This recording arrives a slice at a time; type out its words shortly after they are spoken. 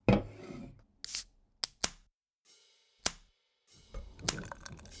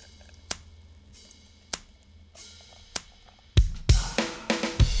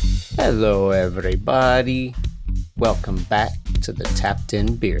Hello, everybody. Welcome back to the Tapped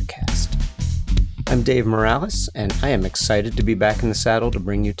In Beercast. I'm Dave Morales, and I am excited to be back in the saddle to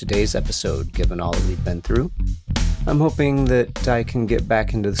bring you today's episode, given all that we've been through. I'm hoping that I can get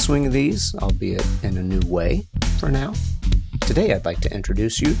back into the swing of these, albeit in a new way, for now. Today, I'd like to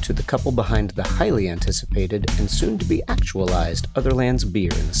introduce you to the couple behind the highly anticipated and soon-to-be actualized Otherlands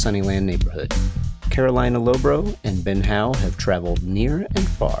Beer in the Sunnyland neighborhood. Carolina Lobro and Ben Howe have traveled near and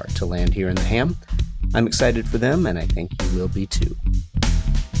far to land here in the Ham. I'm excited for them, and I think you will be too.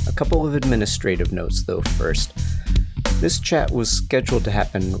 A couple of administrative notes, though, first. This chat was scheduled to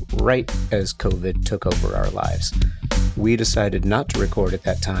happen right as COVID took over our lives. We decided not to record at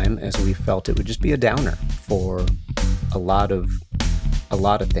that time, as we felt it would just be a downer for a lot of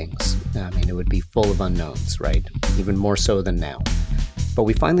things. I mean, it would be full of unknowns, right? Even more so than now. But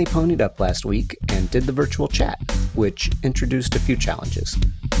we finally ponied up last week and did the virtual chat, which introduced a few challenges.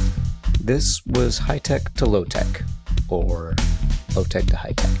 This was high-tech to low-tech, or low-tech to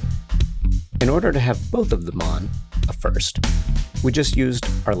high-tech. In order to have both of them on, a first, we just used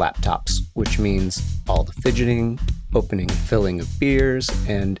our laptops, which means all the fidgeting, opening and filling of beers,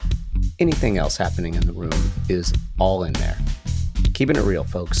 and anything else happening in the room is all in there. Keeping it real,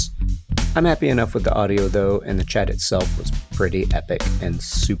 folks. I'm happy enough with the audio, though, and the chat itself was pretty epic and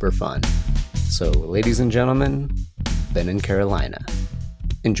super fun. So, ladies and gentlemen, Ben and Carolina,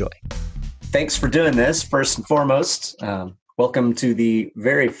 enjoy. Thanks for doing this, first and foremost. Welcome to the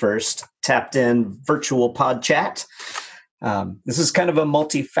very first Tapped In virtual pod chat. This is kind of a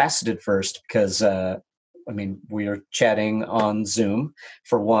multifaceted first because, we are chatting on Zoom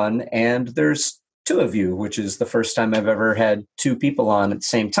for one, and there's two of you, which is the first time I've ever had two people on at the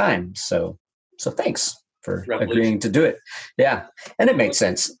same time. So thanks for agreeing to do it. Yeah, and it made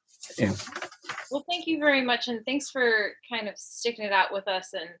sense. Yeah. Well, thank you very much, and thanks for kind of sticking it out with us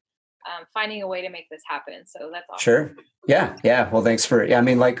and finding a way to make this happen. So that's awesome. Sure. Yeah. Well, thanks for.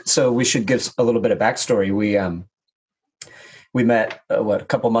 Yeah, so we should give a little bit of backstory. We met a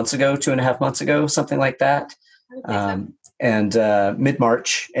couple months ago, 2.5 months ago, something like that. And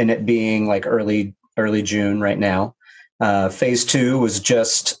mid-March, and it being like early June right now. Phase 2 was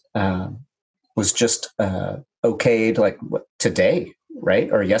just okayed like today,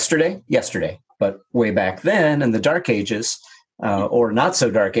 right? Or yesterday, but way back then in the dark ages, or not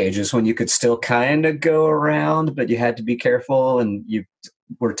so dark ages, when you could still kind of go around, but you had to be careful, and you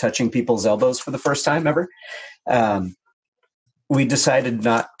were touching people's elbows for the first time ever. We decided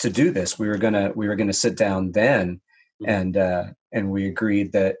not to do this. We were gonna sit down then. And we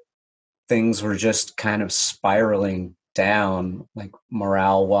agreed that things were just kind of spiraling down, like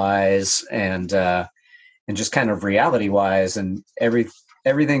morale wise and just kind of reality wise, and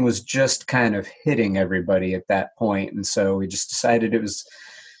everything was just kind of hitting everybody at that point. And so we just decided it was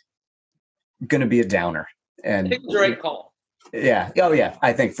going to be a downer. And it was the right call. Yeah. Oh yeah.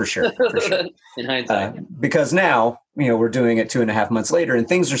 I think for sure. In hindsight, because now, we're doing it 2.5 months later, and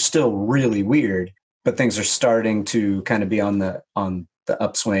things are still really weird. But things are starting to kind of be on the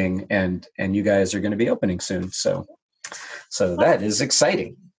upswing, and you guys are going to be opening soon. So that is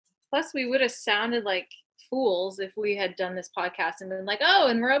exciting. Plus, we would have sounded like fools if we had done this podcast and been like, "Oh,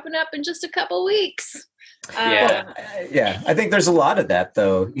 and we're open up in just a couple weeks." Yeah. I think there's a lot of that,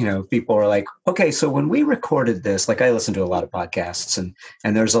 though. People are like, "Okay, so when we recorded this," like I listen to a lot of podcasts,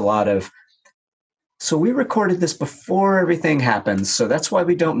 and there's a lot of. So we recorded this before everything happens, so that's why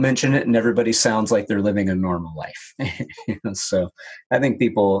we don't mention it, and everybody sounds like they're living a normal life. So I think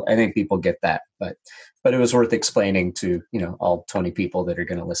people get that, but it was worth explaining to all 20 people that are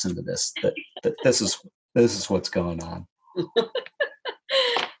going to listen to this that this is what's going on.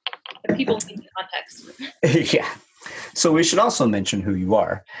 People need context. Yeah. So we should also mention who you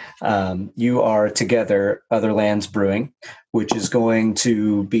are. You are together Otherlands Brewing, which is going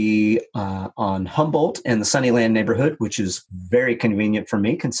to be on Humboldt in the Sunnyland neighborhood, which is very convenient for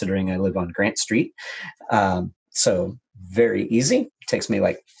me considering I live on Grant Street. So very easy. It takes me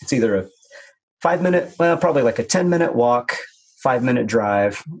it's either a 5-minute, probably like a 10-minute walk, 5-minute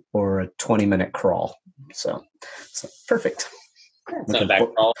drive, or a 20-minute crawl. So perfect.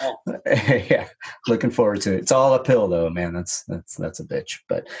 Yeah, looking forward to it. It's all uphill though, man. That's a bitch.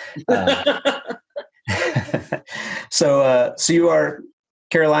 But so you are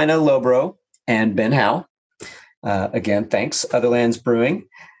Carolina Lobro and Ben Howe. Again, thanks, Otherlands Brewing.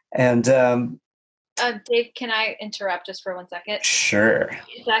 And Dave, can I interrupt just for 1 second? Sure.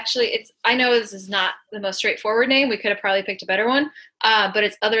 I know this is not the most straightforward name. We could have probably picked a better one, but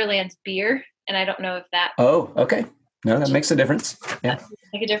it's Otherlands Beer, and I don't know if that. Oh, okay. No, that makes a difference. Yeah.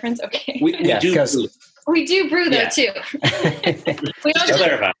 Make a difference? Okay. We do brew We do brew though too. We don't just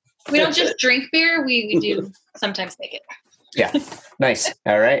clarify. We don't just drink beer. We do sometimes make it. Yeah. Nice.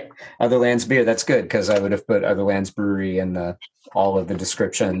 All right. Other Lands Beer. That's good because I would have put Other Lands Brewery in all of the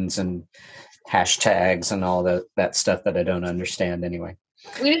descriptions and hashtags and all that stuff that I don't understand anyway.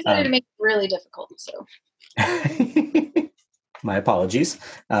 We decided to make it really difficult. So my apologies.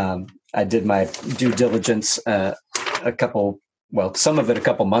 I did my due diligence some of it a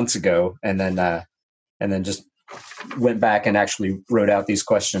couple months ago, and then just went back and actually wrote out these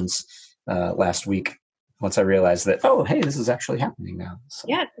questions last week once I realized that, oh, hey, this is actually happening now. So,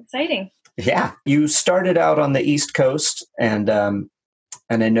 yeah, it's exciting. Yeah. You started out on the East Coast, and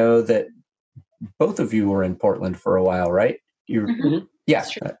I know that both of you were in Portland for a while, right? Mm-hmm.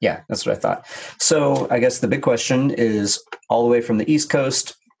 Yeah. That's what I thought. So I guess the big question is, all the way from the East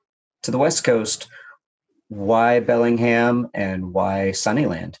Coast to the West Coast, why Bellingham and why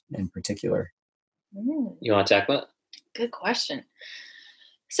Sunnyland in particular? You want to tackle it? Good question.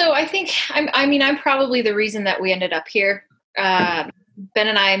 So I think I'm probably the reason that we ended up here. Ben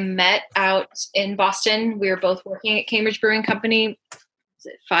and I met out in Boston. We were both working at Cambridge Brewing Company. Was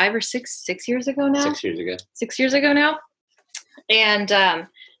it 5 or 6 years ago now? 6 years ago. 6 years ago now. And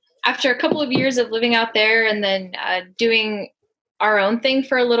after a couple of years of living out there and then doing our own thing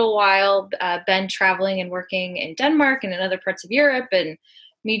for a little while, Ben traveling and working in Denmark and in other parts of Europe, and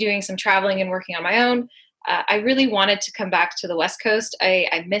me doing some traveling and working on my own, I really wanted to come back to the West Coast.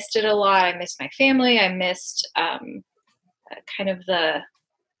 I missed it a lot. I missed my family. I missed kind of the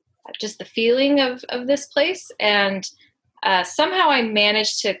feeling of this place. And somehow I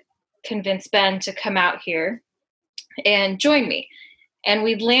managed to convince Ben to come out here and join me. And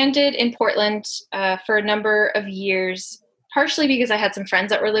we landed in Portland for a number of years, partially because I had some friends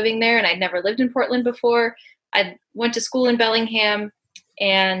that were living there and I'd never lived in Portland before. I went to school in Bellingham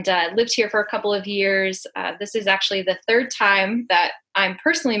and lived here for a couple of years. This is actually the third time that I'm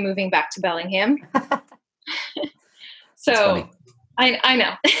personally moving back to Bellingham. So I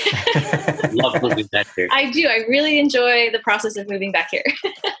know. Love moving back here. I do. I really enjoy the process of moving back here.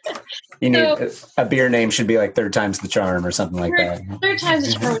 You need a beer name should be like Third Time's the Charm or something like that. Third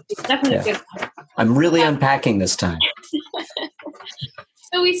Time's the Charm would be definitely good. I'm really unpacking this time.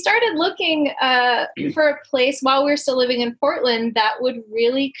 So we started looking for a place while we were still living in Portland that would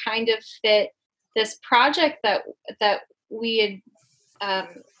really kind of fit this project that we had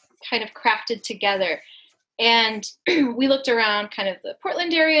kind of crafted together. And we looked around kind of the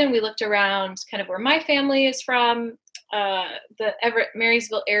Portland area, and we looked around kind of where my family is from, the Everett,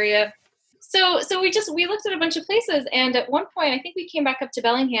 Marysville area. So we looked at a bunch of places, and at one point I think we came back up to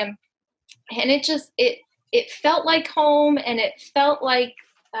Bellingham, and it felt like home, and it felt like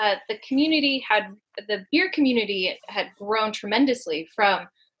the beer community had grown tremendously from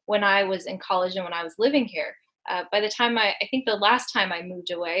when I was in college and when I was living here. By the time I think the last time I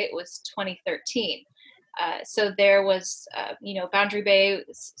moved away, it was 2013. So there was, Boundary Bay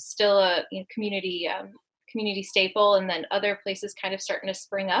was still a community staple, and then other places kind of starting to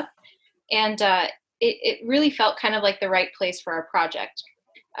spring up. And it really felt kind of like the right place for our project.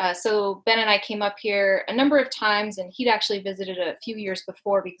 So Ben and I came up here a number of times, and he'd actually visited a few years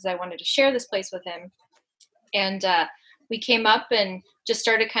before because I wanted to share this place with him. And we came up and just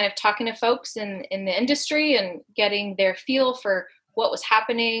started kind of talking to folks in the industry and getting their feel for what was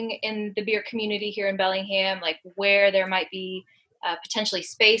happening in the beer community here in Bellingham, like where there might be potentially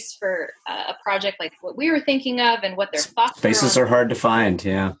space for a project like what we were thinking of and what their thoughts were. Spaces are hard to find,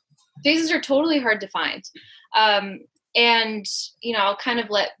 yeah. Spaces are totally hard to find. And, I'll kind of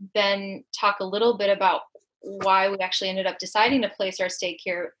let Ben talk a little bit about why we actually ended up deciding to place our stake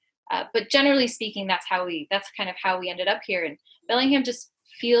here. But generally speaking, that's kind of how we ended up here. And Bellingham just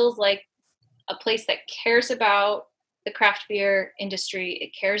feels like a place that cares about the craft beer industry.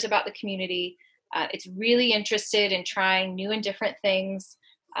 It cares about the community. It's really interested in trying new and different things.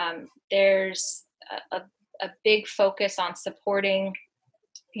 There's a big focus on supporting,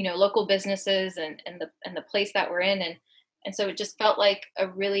 local businesses and the place that we're in. And so it just felt like a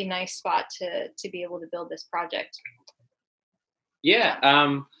really nice spot to be able to build this project.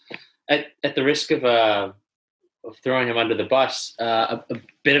 Yeah. At the risk of throwing him under the bus, a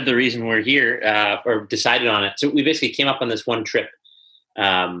bit of the reason we're here or decided on it. So we basically came up on this one trip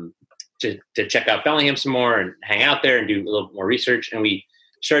to check out Bellingham some more and hang out there and do a little bit more research. And we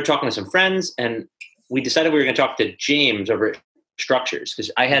started talking to some friends, and we decided we were going to talk to James over at Structures,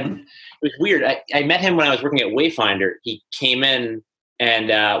 because it was weird. I met him when I was working at Wayfinder. He came in,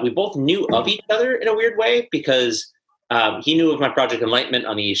 and we both knew of each other in a weird way because he knew of my project Enlightenment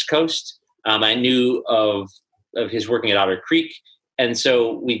on the East Coast. I knew of his working at Otter Creek. And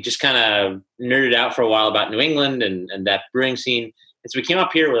so we just kind of nerded out for a while about New England and that brewing scene. And so we came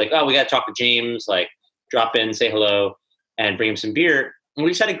up here. We're like, oh, we got to talk to James. Like, drop in, say hello, and bring him some beer. And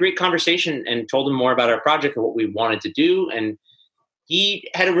we just had a great conversation and told him more about our project and what we wanted to do. And he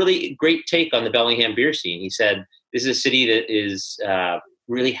had a really great take on the Bellingham beer scene. He said, this is a city that is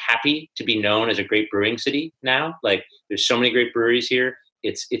really happy to be known as a great brewing city now. Like, there's so many great breweries here.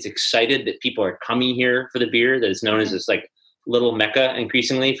 It's excited that people are coming here for the beer, that it's known as this like little mecca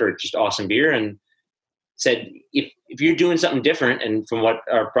increasingly for just awesome beer. And said, if you're doing something different, and from what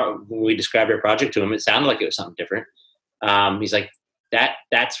when we described our project to him, it sounded like it was something different. He's like,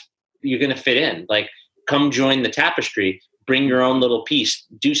 that's you're going to fit in. Like, come join the Tapestry, bring your own little piece,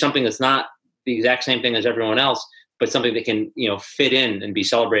 do something that's not the exact same thing as everyone else, but something that can, fit in and be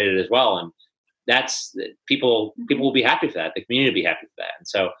celebrated as well. And that's people will be happy for that. The community will be happy for that. And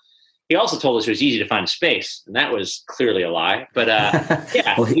so he also told us it was easy to find a space, and that was clearly a lie. But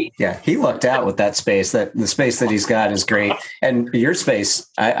yeah, well, he lucked out with that space. That the space that he's got is great, and your space,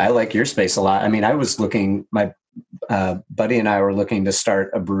 I like your space a lot. I mean, I was looking, my buddy and I were looking to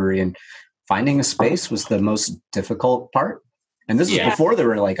start a brewery, and finding a space was the most difficult part. And this was before there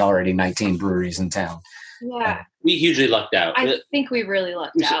were like already 19 breweries in town. Yeah, we hugely lucked out. I think we really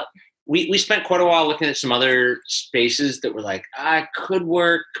lucked out. We spent quite a while looking at some other spaces that were like, I could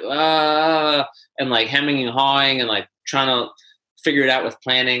work, and like hemming and hawing and like trying to figure it out with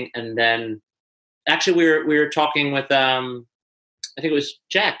planning. And then actually we were talking with, I think it was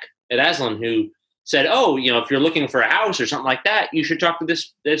Jack at Aslan, who said, oh, if you're looking for a house or something like that, you should talk to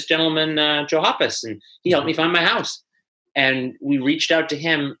this gentleman, Joe Hoppus. And he helped me find my house. And we reached out to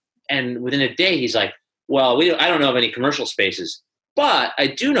him, and within a day, he's like, well, I don't know of any commercial spaces, but I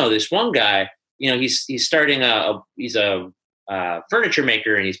do know this one guy. He's starting he's a furniture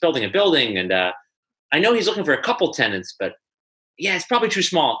maker, and he's building a building, and I know he's looking for a couple tenants, but yeah, it's probably too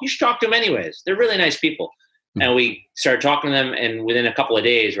small. You should talk to them anyways. They're really nice people. Mm-hmm. And we started talking to them, and within a couple of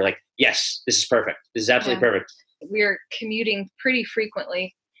days, we're like, yes, this is perfect. This is absolutely perfect. We're commuting pretty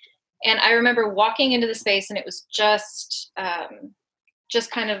frequently, and I remember walking into the space, and it was just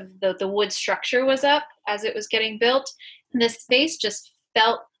kind of the wood structure was up as it was getting built. And the space just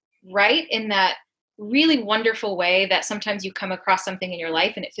felt right in that really wonderful way that sometimes you come across something in your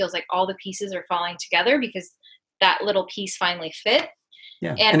life and it feels like all the pieces are falling together because that little piece finally fit.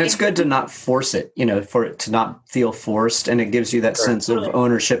 Yeah. And it's good to not force it, for it to not feel forced. And it gives you that sense of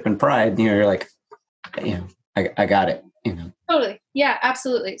ownership and pride. You're like, I got it. Totally. Yeah,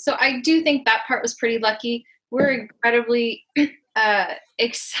 absolutely. So I do think that part was pretty lucky. We're incredibly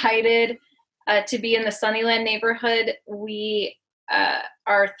excited to be in the Sunnyland neighborhood. We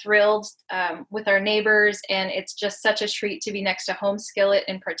are thrilled with our neighbors, and it's just such a treat to be next to Home Skillet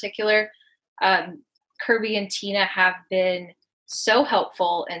in particular. Kirby and Tina have been so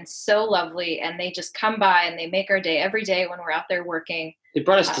helpful and so lovely, and they just come by and they make our day every day when we're out there working. They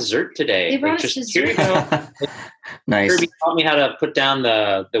brought us dessert today. They brought us dessert. Here you go. Nice. Kirby taught me how to put down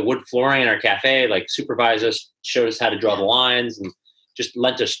the wood flooring in our cafe, like supervise us, showed us how to draw the lines, and just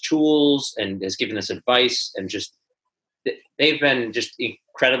lent us tools and has given us advice. And just they've been just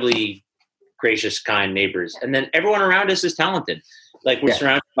incredibly gracious, kind neighbors. And then everyone around us is talented. Like, we're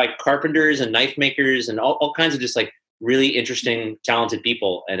surrounded by carpenters and knife makers and all kinds of just like really interesting, talented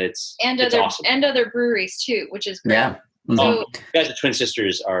people. And it's awesome. And other breweries too, which is great. Yeah. So, you guys, the Twin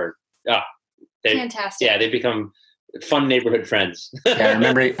Sisters are fantastic. Yeah, they've become fun neighborhood friends. Yeah,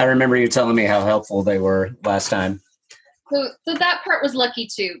 I remember you telling me how helpful they were last time. So that part was lucky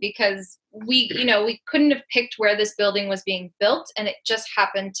too, because we couldn't have picked where this building was being built, and it just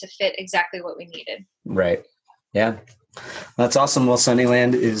happened to fit exactly what we needed. Right. Yeah. That's awesome. Well,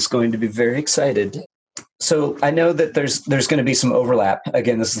 Sunnyland is going to be very excited. So I know that there's going to be some overlap.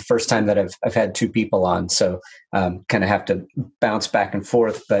 Again, this is the first time that I've had two people on, so kind of have to bounce back and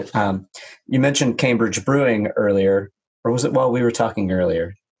forth. But you mentioned Cambridge Brewing earlier, or was it while we were talking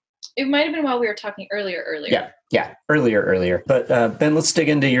earlier? It might have been while we were talking earlier. Yeah, earlier. But Ben, let's dig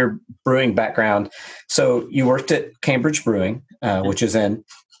into your brewing background. So you worked at Cambridge Brewing, which is in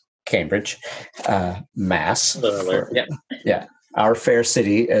Cambridge, Mass. Yeah. Our fair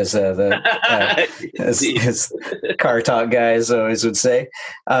city, as as car talk guys always would say.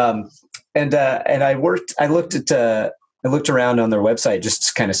 And I looked around on their website just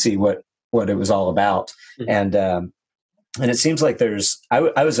to kind of see what it was all about. Mm-hmm. And it seems like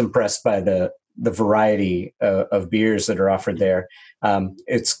I was impressed by the variety of beers that are offered there.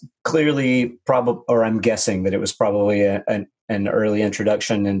 It's clearly I'm guessing that it was probably an early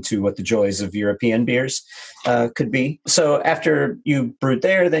introduction into what the joys of European beers could be. So after you brewed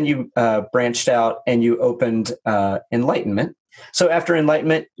there, then you branched out and you opened Enlightenment. So after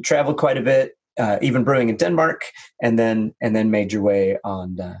Enlightenment, you traveled quite a bit, even brewing in Denmark, and then made your way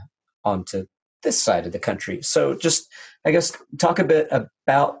onto this side of the country. So just, I guess, talk a bit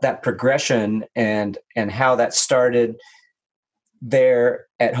about that progression and how that started there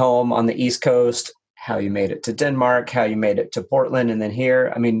at home on the East Coast, how you made it to Denmark, how you made it to Portland, and then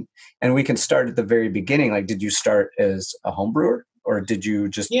here. I mean, and we can start at the very beginning. Like, did you start as a home brewer, or did you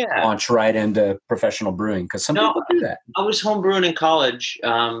just launch right into professional brewing? Because some people do that. I was home brewing in college,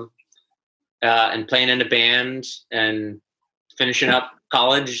 and playing in a band and finishing up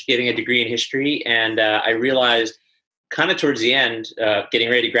college, getting a degree in history. And I realized kind of towards the end, getting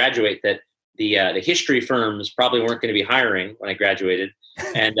ready to graduate, that the history firms probably weren't going to be hiring when I graduated.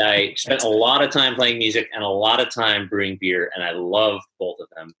 And I spent a lot of time playing music and a lot of time brewing beer, and I loved both of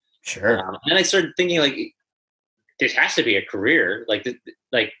them. Sure. And then I started thinking, like, there has to be a career. Like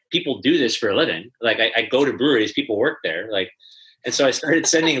people do this for a living. Like I go to breweries, people work there. Like, and so I started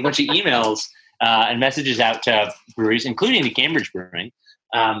sending a bunch of emails and messages out to breweries, including the Cambridge Brewing.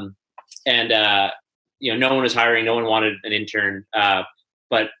 No one was hiring. No one wanted an intern.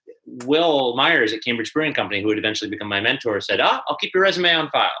 But Will Myers at Cambridge Brewing Company, who would eventually become my mentor, said, I'll keep your resume on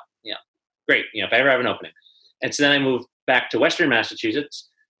file. Yeah, great. If I ever have an opening. And so then I moved back to Western Massachusetts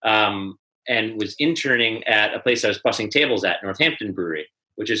and was interning at a place I was bussing tables at, Northampton Brewery,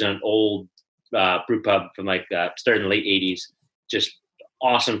 which is an old brew pub from started in the late 80s. Just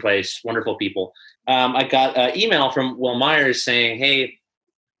awesome place, wonderful people. I got an email from Will Myers saying, hey,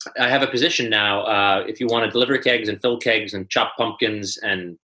 I have a position now. If you want to deliver kegs and fill kegs and chop pumpkins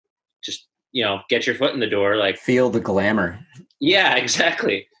and just, get your foot in the door, like feel the glamour. Yeah,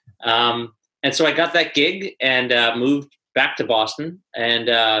 exactly. And so I got that gig and moved back to Boston. And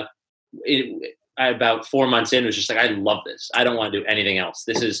about 4 months in, was just like, I love this. I don't want to do anything else.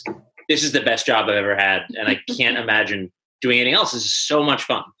 This is the best job I've ever had, and I can't imagine doing anything else. This is so much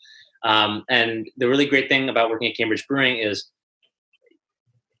fun. And the really great thing about working at Cambridge Brewing is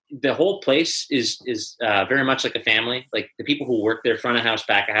the whole place is very much like a family. Like, the people who work there, front of house,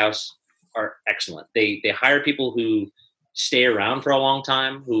 back of house, are excellent. They hire people who stay around for a long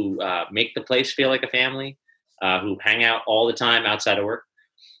time, who make the place feel like a family, who hang out all the time outside of work.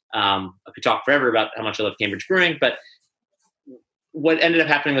 I could talk forever about how much I love Cambridge Brewing, but what ended up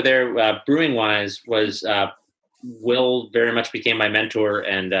happening with their brewing wise was Will very much became my mentor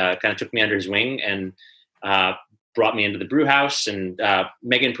and kind of took me under his wing and brought me into the brew house. And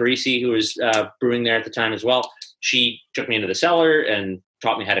Megan Parisi, who was brewing there at the time as well, she took me into the cellar and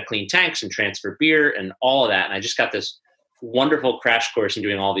taught me how to clean tanks and transfer beer and all of that. And I just got this wonderful crash course in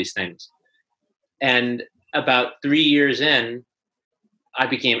doing all these things. And about 3 years in, I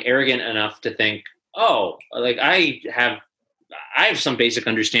became arrogant enough to think, I have some basic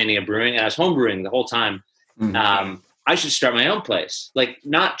understanding of brewing, and I was home brewing the whole time. Mm-hmm. I should start my own place. Like,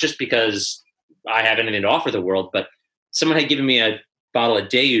 not just because I have anything to offer the world, but someone had given me a bottle of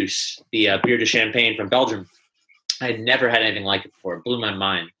Deus, the Bière de Champagne from Belgium. I had never had anything like it before. It blew my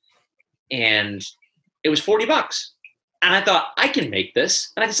mind. And it was $40. And I thought, I can make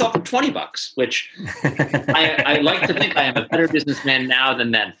this, and I can sell it for $20, which I like to think I am a better businessman now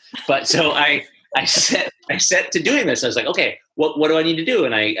than then. But so I set to doing this. I was like, okay, what do I need to do?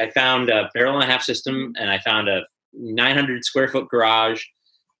 And I found a barrel and a half system, and I found a 900 square foot garage,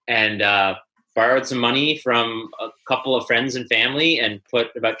 and borrowed some money from a couple of friends and family, and put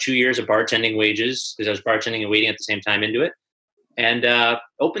about 2 years of bartending wages, because I was bartending and waiting at the same time, into it, and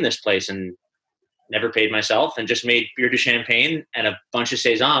opened this place, and never paid myself, and just made Bière de Champagne and a bunch of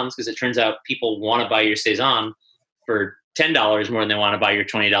saisons, because it turns out people want to buy your saison for $10 more than they want to buy your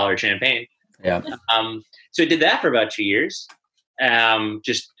 $20 champagne. Yeah. So I did that for about 2 years, and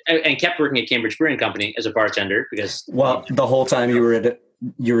kept working at Cambridge Brewing Company as a bartender, because the whole time you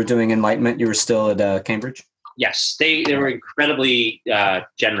were doing Enlightenment, you were still at Cambridge. Yes, they were incredibly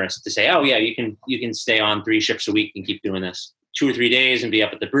generous to say, oh yeah, you can stay on 3 shifts a week and keep doing this 2 or 3 days and be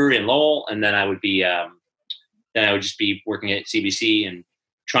up at the brewery in Lowell, and then I would just be working at CBC and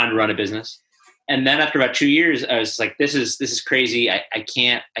trying to run a business. And then after about 2 years, I was like, this is crazy. I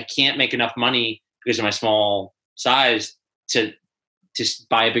can't make enough money because of my small size to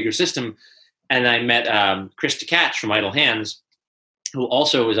buy a bigger system. And I met Chris DeCatch from Idle Hands, who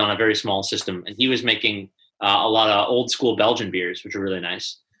also was on a very small system, and he was making a lot of old school Belgian beers, which are really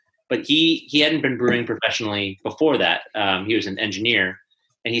nice. But he hadn't been brewing professionally before that. He was an engineer,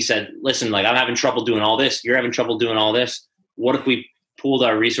 and he said, listen, like, I'm having trouble doing all this. You're having trouble doing all this. What if we pooled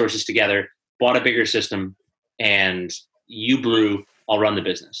our resources together, bought a bigger system, and you brew, I'll run the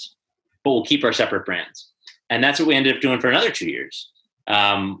business, but we'll keep our separate brands. And that's what we ended up doing for another 2 years,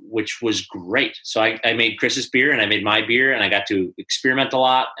 which was great. So I made Chris's beer, and I made my beer, and I got to experiment a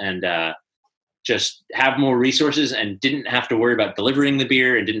lot. And just have more resources and didn't have to worry about delivering the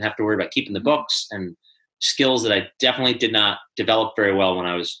beer and didn't have to worry about keeping the books, and skills that I definitely did not develop very well when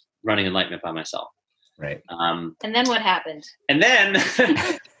I was running Enlightenment by myself. Right. And then what happened? And then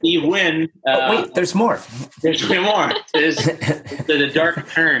Steve Wynn. Wait, there's more. There's way more. There's a dark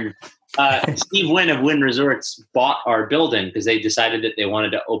turn. Steve Wynn of Wynn Resorts bought our building because they decided that they wanted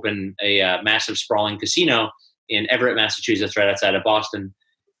to open a massive sprawling casino in Everett, Massachusetts, right outside of Boston.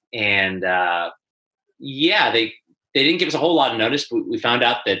 And they didn't give us a whole lot of notice. But we found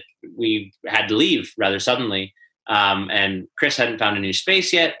out that we had to leave rather suddenly. And Chris hadn't found a new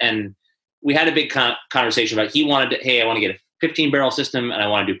space yet. And we had a big conversation about, I want to get a 15-barrel system and I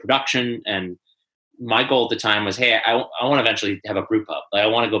want to do production. And my goal at the time was, I want to eventually have a brew pub. Like, I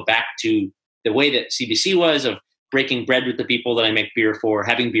want to go back to the way that CBC was, of breaking bread with the people that I make beer for,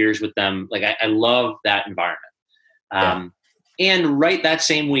 having beers with them. Like, I love that environment. And right that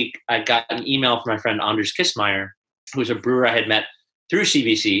same week, I got an email from my friend Anders Kissmeyer, who's a brewer I had met through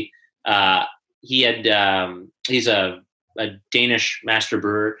CBC. He's a Danish master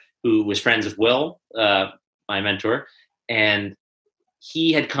brewer who was friends with Will, my mentor, and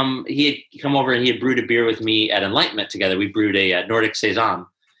he had come over and he had brewed a beer with me at Enlightenment together. We brewed a Nordic Saison,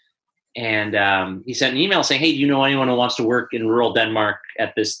 and he sent an email saying, "Hey, do you know anyone who wants to work in rural Denmark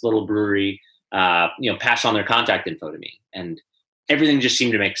at this little brewery? Pass on their contact info to me." And everything just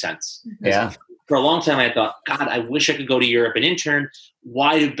seemed to make sense. Yeah. For a long time, I thought, God, I wish I could go to Europe and intern.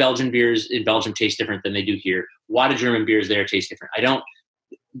 Why do Belgian beers in Belgium taste different than they do here? Why do German beers there taste different?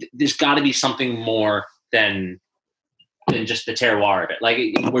 There's got to be something more than just the terroir of it. Like,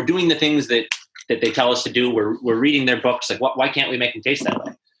 we're doing the things that they tell us to do. We're reading their books. Like, why can't we make them taste that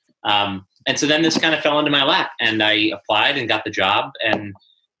way? And so then this kind of fell into my lap, and I applied and got the job, and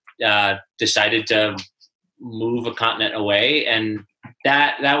decided to move a continent away. And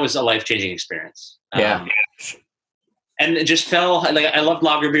that was a life-changing experience. Yeah. And it just fell, like, I loved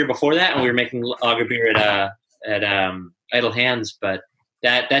lager beer before that, and we were making lager beer at Idle Hands, but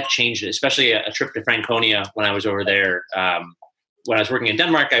that changed it, especially a trip to Franconia when I was over there. When I was working in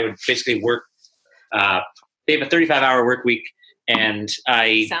Denmark, I would basically work, they have a 35-hour work week, and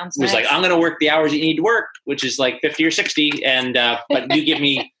I was like, I'm going to work the hours you need to work, which is like 50 or 60, and but you give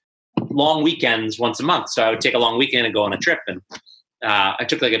me long weekends once a month. So I would take a long weekend and go on a trip, and I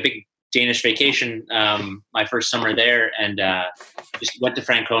took like a big Danish vacation my first summer there, and just went to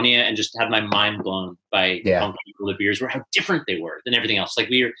Franconia and just had my mind blown by how people the beers were, how different they were than everything else. Like,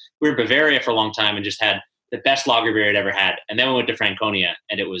 we were in Bavaria for a long time and just had the best lager beer I'd ever had, and then we went to Franconia,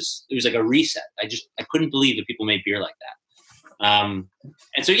 and it was like a reset. I couldn't believe that people made beer like that.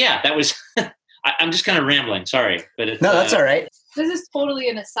 And so that was I'm just kind of rambling, sorry, but no, that's all right. This is totally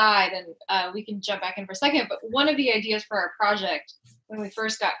an aside, and we can jump back in for a second, but one of the ideas for our project when we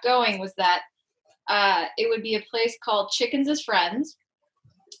first got going was that it would be a place called Chickens as Friends,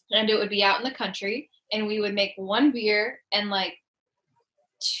 and it would be out in the country, and we would make one beer and like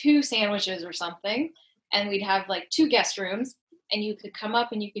 2 sandwiches or something, and we'd have like 2 guest rooms, and you could come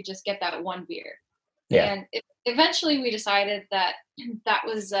up and you could just get that one beer. Yeah. And eventually we decided that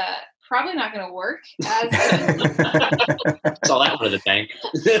was probably not going to work. Saw that one at the bank.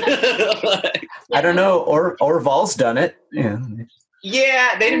 I don't know. Or Vol's done it. Yeah.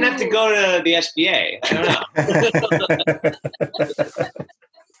 Yeah, they didn't have to go to the SBA. I don't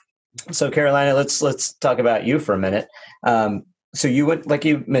know. So Carolina, let's talk about you for a minute. So you went, like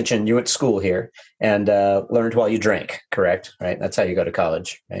you mentioned, you went to school here and learned while you drank, correct? Right? That's how you go to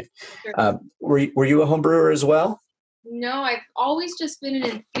college, right? Sure. Were you a home brewer as well? No, I've always just been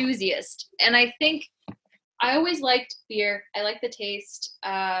an enthusiast. And I think I always liked beer. I liked the taste.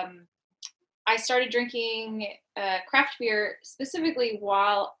 I started drinking craft beer specifically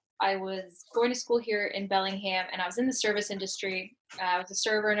while I was going to school here in Bellingham, and I was in the service industry. I was a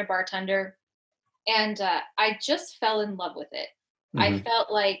server and a bartender, and I just fell in love with it. Mm-hmm. I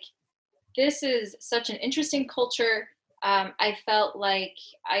felt like this is such an interesting culture. I felt like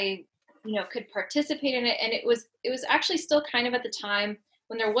I could participate in it, and it was actually still kind of at the time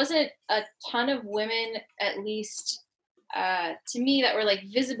when there wasn't a ton of women, at least to me, that were like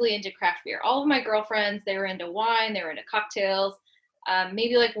visibly into craft beer. All of my girlfriends, they were into wine, they were into cocktails.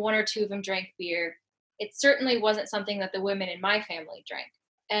 Maybe like 1 or 2 of them drank beer. It certainly wasn't something that the women in my family drank.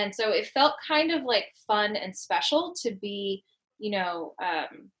 And so it felt kind of like fun and special to be,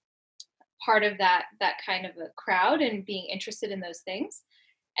 part of that kind of a crowd and being interested in those things.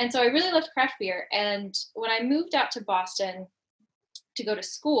 And so I really loved craft beer. And when I moved out to Boston to go to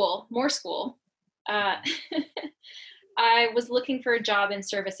school, I was looking for a job in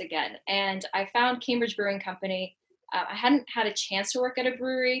service again. And I found Cambridge Brewing Company. I hadn't had a chance to work at a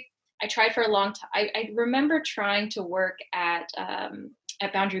brewery. I tried for a long time. I remember trying to work at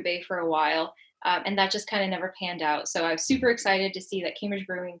Boundary Bay for a while, and that just kind of never panned out. So I was super excited to see that Cambridge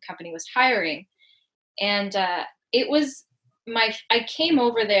Brewing Company was hiring, and it was I came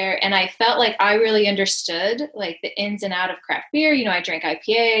over there and I felt like I really understood like the ins and out of craft beer. You know, I drank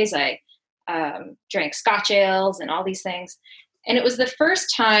IPAs, I drank Scotch ales and all these things. And it was the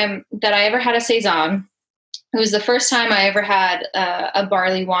first time that I ever had a Saison. It was the first time I ever had a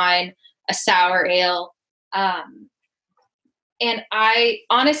barley wine, a sour ale. And I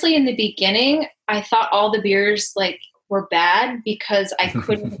honestly, in the beginning, I thought all the beers like were bad because I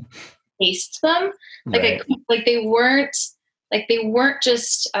couldn't taste them. Like, Right. they weren't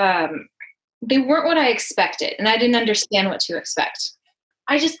just, they weren't what I expected. And I didn't understand what to expect.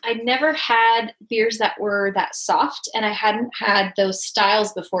 I never had beers that were that soft, and I hadn't had those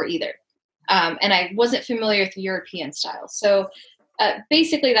styles before either. And I wasn't familiar with European styles. So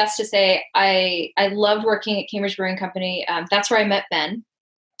basically that's to say I loved working at Cambridge Brewing Company. That's where I met Ben.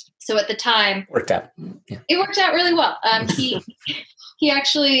 So at the time, Worked out. Yeah. it worked out really well. He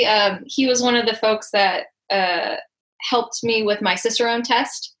actually, he was one of the folks that helped me with my Cicerone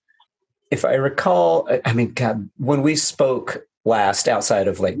test. If I recall, I mean, God, when we spoke last outside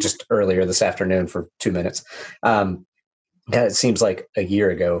of like just earlier this afternoon for 2 minutes, it seems like a year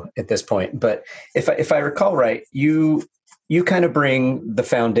ago at this point. But if I recall right, you kind of bring the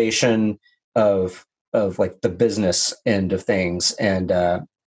foundation of like the business end of things, and I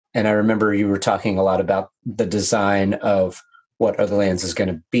remember you were talking a lot about the design of what Otherlands is going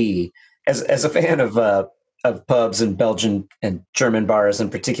to be. As a fan of pubs and Belgian and German bars in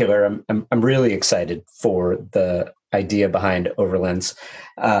particular, I'm really excited for the idea behind Overlands.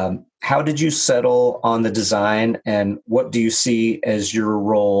 How did you settle on the design, and what do you see as your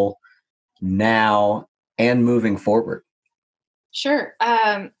role now and moving forward? Sure.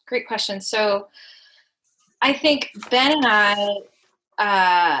 Great question. So I think Ben and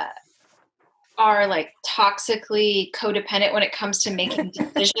I are like toxically codependent when it comes to making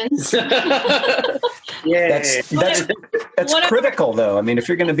decisions. Yeah, That's critical, though. I mean, if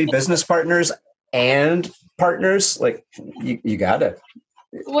you're going to be business partners and partners, like you gotta.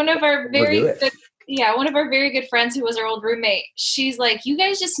 One of our very good friends who was our old roommate, she's like, you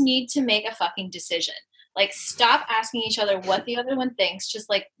guys just need to make a fucking decision. Like, stop asking each other what the other one thinks. Just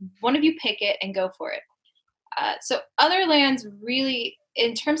like one of you pick it and go for it. So Otherlands really,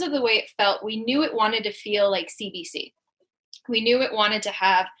 in terms of the way it felt, we knew it wanted to feel like CBC. We knew it wanted to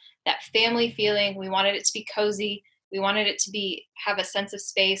have that family feeling. We wanted it to be cozy. We wanted it to have a sense of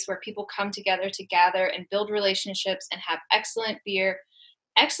space where people come together to gather and build relationships and have excellent beer,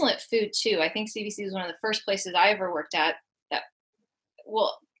 excellent food too. I think CBC was one of the first places I ever worked at that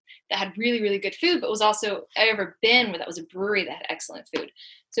had really, really good food, but was also I ever been where that was a brewery that had excellent food.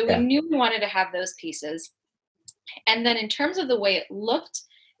 So we knew we wanted to have those pieces. And then in terms of the way it looked,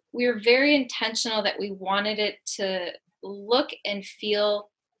 we were very intentional that we wanted it to look and feel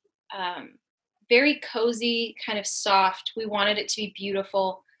very cozy, kind of soft. We wanted it to be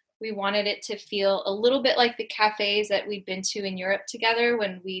beautiful. We wanted it to feel a little bit like the cafes that we'd been to in Europe together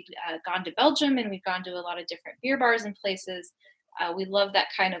when we'd gone to Belgium, and we'd gone to a lot of different beer bars and places. We love that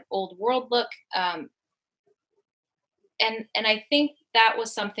kind of old world look. And I think that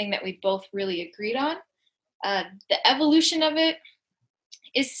was something that we both really agreed on. The evolution of it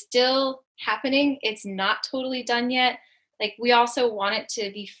is still happening. It's not totally done yet. Like, we also want it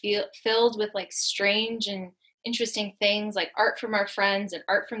to be filled with like strange and interesting things, like art from our friends and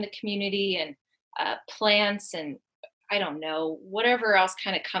art from the community and plants and I don't know, whatever else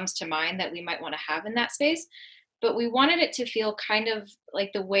kind of comes to mind that we might want to have in that space. But we wanted it to feel kind of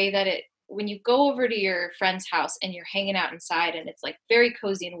like the way that when you go over to your friend's house and you're hanging out inside and it's like very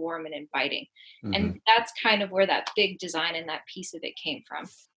cozy and warm and inviting. Mm-hmm. And that's kind of where that big design and that piece of it came from.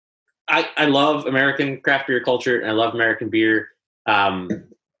 I love American craft beer culture, and I love American beer. And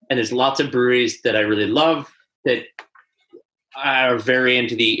there's lots of breweries that I really love that are very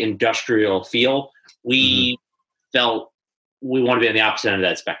into the industrial feel. We felt we want to be on the opposite end of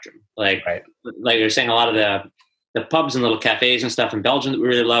that spectrum. Like you're saying, a lot of the pubs and little cafes and stuff in Belgium that we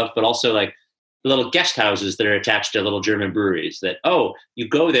really love, but also like the little guest houses that are attached to little German breweries that, you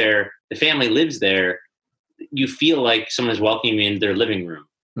go there, the family lives there, you feel like someone is welcoming you into their living room.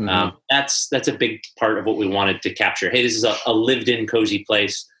 Mm-hmm. That's a big part of what we wanted to capture. Hey, this is a lived-in cozy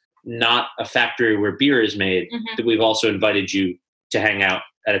place, not a factory where beer is made, that we've also invited you to hang out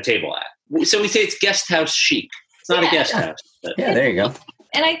at a table at. So we say it's guest house chic. It's not a guest house. But. Yeah, there you go.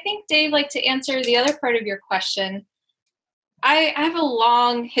 And I think, Dave, like to answer the other part of your question, I have a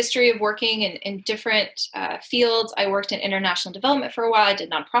long history of working in different fields. I worked in international development for a while. I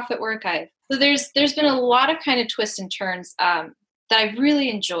did nonprofit work. So there's been a lot of kind of twists and turns that I've really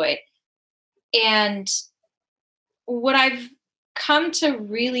enjoyed. And what I've come to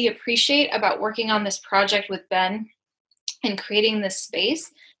really appreciate about working on this project with Ben and creating this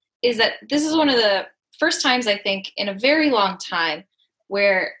space is that this is one of the first times, I think, in a very long time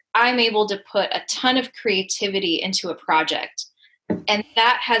where I'm able to put a ton of creativity into a project. And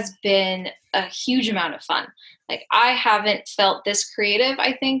that has been a huge amount of fun. Like, I haven't felt this creative,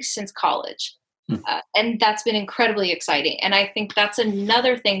 I think, since college. And that's been incredibly exciting. And I think that's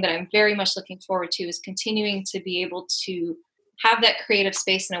another thing that I'm very much looking forward to, is continuing to be able to have that creative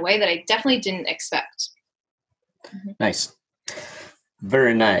space in a way that I definitely didn't expect. Nice.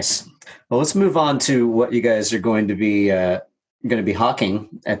 Very nice. Well, let's move on to what you guys are going to be hawking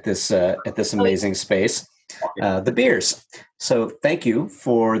at this amazing space, the beers. So thank you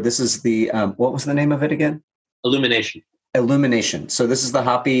for, this is the, what was the name of it again? Illumination. So this is the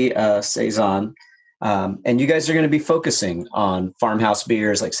hoppy Saison. And you guys are going to be focusing on farmhouse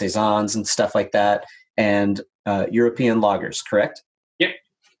beers like Saisons and stuff like that, and European lagers, correct? Yep.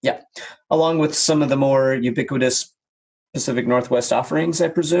 Yeah. Along with some of the more ubiquitous Pacific Northwest offerings, I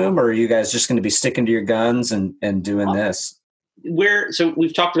presume, or are you guys just going to be sticking to your guns and doing this? So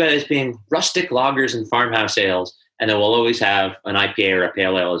we've talked about it as being rustic lagers and farmhouse ales, and then we'll always have an IPA or a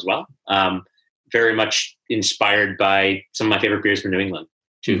pale ale as well. Very much inspired by some of my favorite beers from New England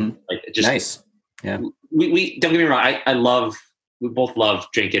too. Mm-hmm. Like, just nice. Yeah. We don't get me wrong. We both love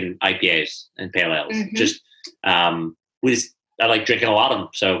drinking IPAs and pale ales. Mm-hmm. I like drinking a lot of them.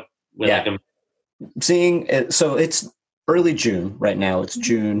 So we like them. Seeing it, so it's early June right now. It's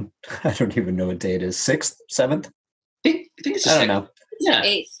June. I don't even know what day it is. 6th, 7th? I think it's the 6th. I don't know. Yeah. 8th. I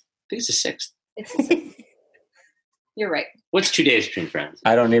think it's the 6th. It's the 6th. You're right. What's 2 days between friends?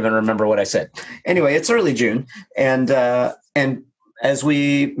 I don't even remember what I said. Anyway, it's early June. And as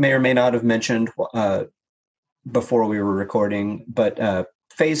we may or may not have mentioned before we were recording, but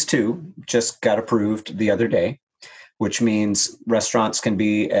phase 2 just got approved the other day, which means restaurants can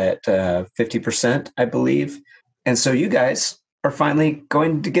be at 50%, I believe. And so you guys are finally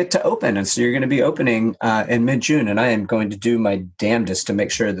going to get to open. And so you're going to be opening in mid-June. And I am going to do my damnedest to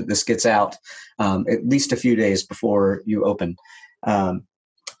make sure that this gets out at least a few days before you open.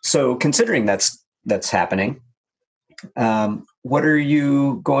 So considering that's happening, what are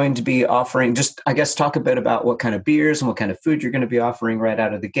you going to be offering? Just, I guess, talk a bit about what kind of beers and what kind of food you're going to be offering right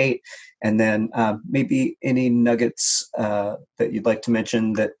out of the gate. And then maybe any nuggets that you'd like to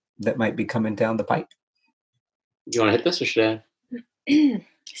mention that might be coming down the pipe. You want to hit this or should I?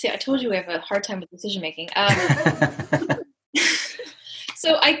 See, I told you we have a hard time with decision making.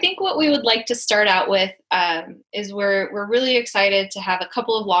 So I think what we would like to start out with is we're really excited to have a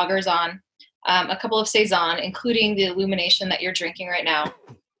couple of lagers on, a couple of Saison, including the Illumination that you're drinking right now.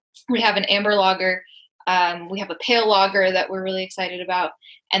 We have an amber lager. We have a pale lager that we're really excited about.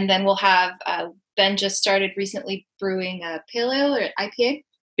 And then we'll have, Ben just started recently brewing a pale ale or IPA.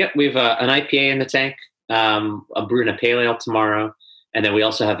 Yep, we have an IPA in the tank. I'm brewing a pale ale tomorrow. And then we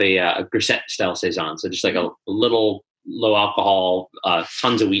also have a Grisette style Saison. So just like a little low alcohol,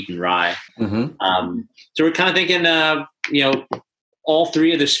 tons of wheat and rye. Mm-hmm. So we're kind of thinking, all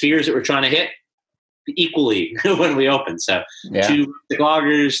three of the spheres that we're trying to hit equally when we open. So 2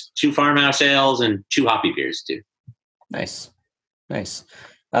 lagers, 2 farmhouse ales, and 2 hoppy beers too. Nice.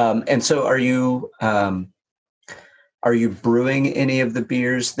 And so are you brewing any of the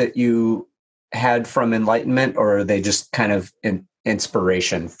beers that you had from Enlightenment, or are they just kind of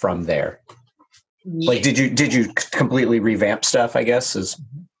inspiration from there? Like, did you completely revamp stuff, I guess?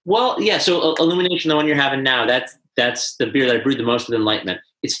 Well, yeah. So Illumination, the one you're having now, that's the beer that I brewed the most with Enlightenment.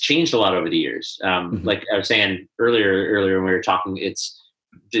 It's changed a lot over the years. Mm-hmm. Like I was saying earlier when we were talking, it's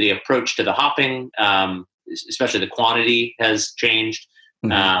the approach to the hopping, especially the quantity has changed.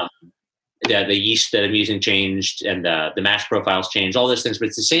 Mm-hmm. The yeast that I'm using changed, and the mash profiles changed. All those things, but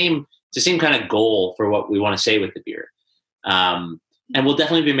it's the same kind of goal for what we want to say with the beer. And we'll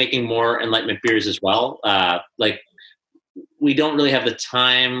definitely be making more Enlightenment beers as well. Like, we don't really have the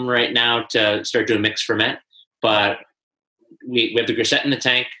time right now to start doing mixed ferment, but we have the Grisette in the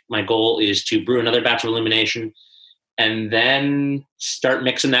tank. My goal is to brew another batch of Illumination and then start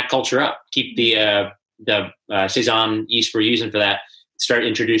mixing that culture up. Keep the Saison yeast we're using for that, start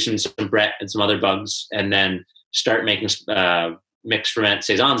introducing some Brett and some other bugs, and then start making mixed ferment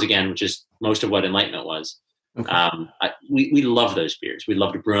Saisons again, which is most of what Enlightenment was. Okay. We love those beers. We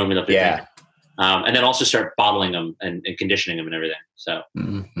love to brew them. We love to drink them. And then also start bottling them and conditioning them and everything. So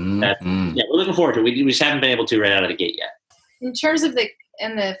we're looking forward to it. We just haven't been able to right out of the gate yet. in terms of the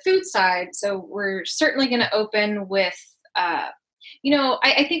food side, so we're certainly going to open with, I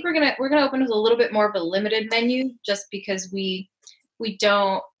think we're going to open with a little bit more of a limited menu, just because we're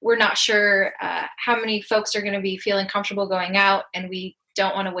not sure how many folks are going to be feeling comfortable going out, and we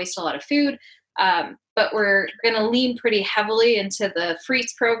don't want to waste a lot of food. But we're going to lean pretty heavily into the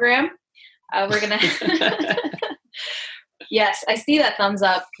Frites program. We're going to, yes, I see that thumbs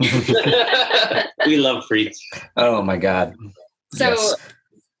up. We love frites. Oh my God. So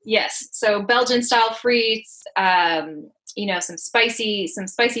yes. So Belgian style frites, some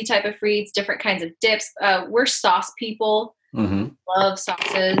spicy type of frites, different kinds of dips. We're sauce people. Mm-hmm. Love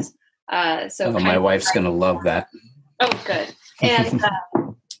sauces. My wife's going to love that. Oh, good. And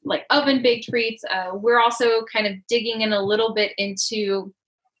like oven baked frites. We're also kind of digging in a little bit into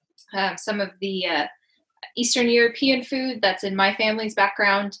some of the Eastern European food that's in my family's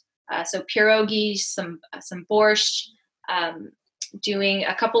background. So pierogies, some borscht, doing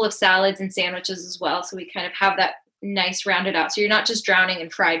a couple of salads and sandwiches as well. So we kind of have that nice rounded out. So you're not just drowning in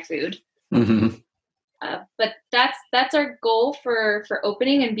fried food. Mm-hmm. But that's our goal for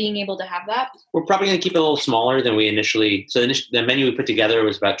opening and being able to have that. We're probably going to keep it a little smaller than we initially. So the menu we put together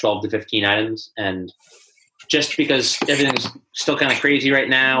was about 12 to 15 items. And just because everything's still kind of crazy right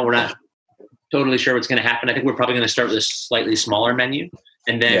now, we're not totally sure what's going to happen. I think we're probably going to start with a slightly smaller menu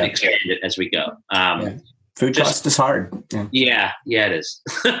and then expand it as we go. Food cost is hard. Yeah, it is.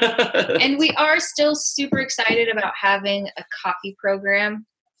 And we are still super excited about having a coffee program,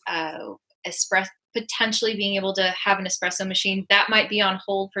 potentially being able to have an espresso machine. That might be on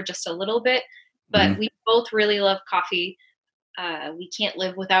hold for just a little bit, but we both really love coffee. We can't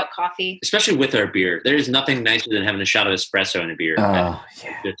live without coffee. Especially with our beer. There is nothing nicer than having a shot of espresso in a beer.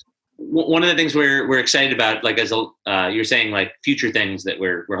 One of the things we're excited about, like as you're saying, like future things that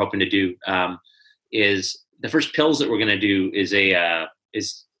we're hoping to do, is the first pills that we're going to do is a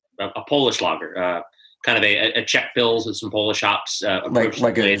Polish lager, kind of a Czech pills with some Polish hops.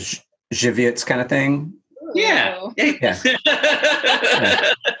 Like a Żywiec kind of thing. Yeah.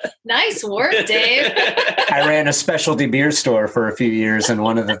 Nice work, Dave. I ran a specialty beer store for a few years, and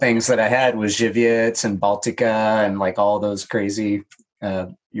one of the things that I had was Żywiec and Baltica and like all those crazy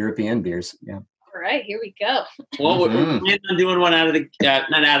European beers. Yeah. All right, here we go. Well, we're planning on doing one out of the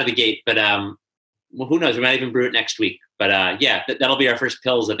not out of the gate, but who knows? We might even brew it next week. But that'll be our first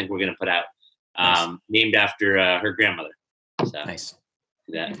pills. I think we're going to put out, named after her grandmother. So, nice.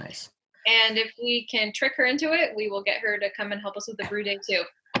 Yeah. Nice. And if we can trick her into it, we will get her to come and help us with the brew day too.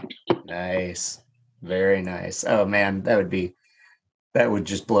 Nice. Very nice. Oh man, that would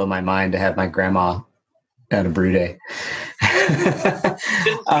just blow my mind to have my grandma at a brew day.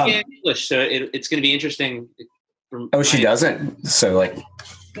 English, so it's going to be interesting. She doesn't. So like,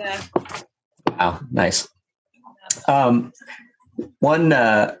 yeah. Wow, nice. One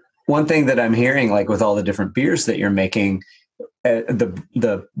thing that I'm hearing, like with all the different beers that you're making,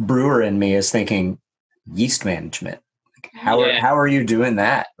 the brewer in me is thinking yeast management. How are you doing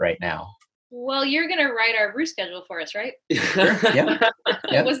that right now? Well, you're going to write our brew schedule for us, right? Sure. Yep.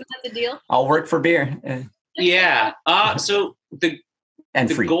 Wasn't that the deal? I'll work for beer. Yeah. So the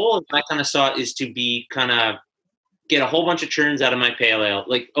goal I kind of saw is to be kind of get a whole bunch of churns out of my pale ale.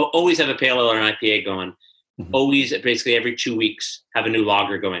 Like always have a pale ale or an IPA going. Mm-hmm. Always, basically every 2 weeks, have a new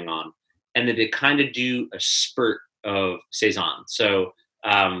lager going on, and then to kind of do a spurt of saison. So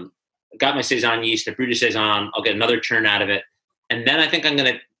got my saison yeast, I brewed a saison. I'll get another churn out of it, and then I think I'm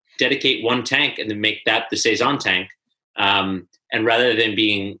going to dedicate one tank and then make that the saison tank. And rather than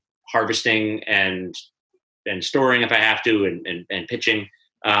being harvesting and storing if I have to and pitching,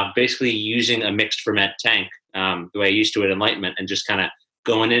 basically using a mixed ferment tank the way I used to at Enlightenment, and just kind of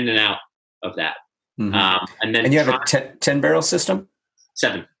going in and out of that. Mm-hmm. And you have a 10 barrel system?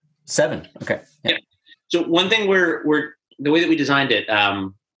 7. Okay. Yeah. So one thing we're the way that we designed it,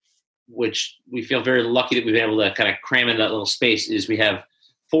 which we feel very lucky that we've been able to kind of cram in that little space, is we have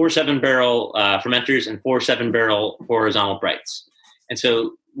 4 7-barrel fermenters and 4 7-barrel horizontal brights. And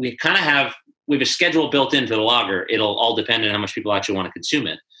so we have a schedule built in for the lager. It'll all depend on how much people actually want to consume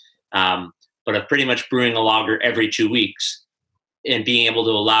it. But of pretty much brewing a lager every 2 weeks and being able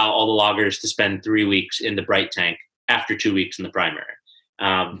to allow all the lagers to spend 3 weeks in the bright tank after 2 weeks in the primary.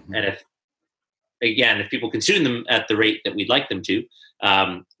 And if people consume them at the rate that we'd like them to,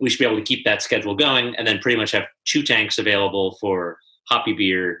 we should be able to keep that schedule going, and then pretty much have 2 tanks available for hoppy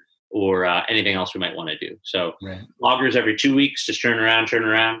beer or anything else we might want to do. So lagers every 2 weeks, just turn around.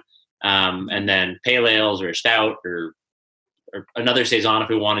 And then pale ales or a stout or another saison if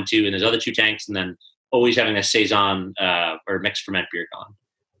we wanted to, and there's other 2 tanks, and then always having a saison or mixed ferment beer going.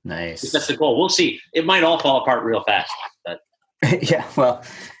 Nice. That's the goal. We'll see. It might all fall apart real fast, but Yeah, well,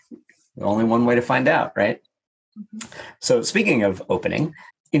 only one way to find out, right? Mhm. So speaking of opening,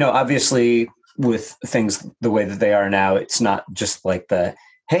 obviously with things the way that they are now, it's not just like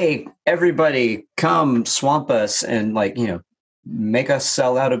hey, everybody come swamp us and make us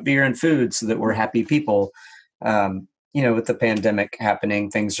sell out of beer and food so that we're happy people. With the pandemic happening,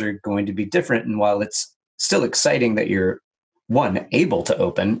 things are going to be different. And while it's still exciting that you're able to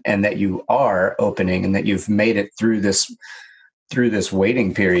open and that you are opening and that you've made it through this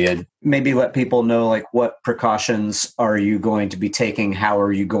waiting period, maybe let people know what precautions are you going to be taking? How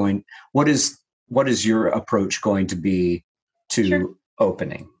are you going? What is your approach going to be to Sure.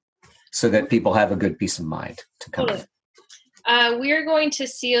 opening so that people have a good peace of mind to come Totally. We are going to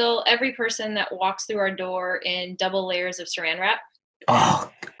seal every person that walks through our door in double layers of saran wrap.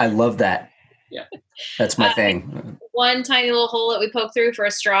 Oh, I love that. Yeah. That's my thing. One tiny little hole that we poke through for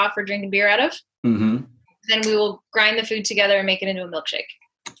a straw for drinking beer out of. Mm-hmm. Then we will grind the food together and make it into a milkshake.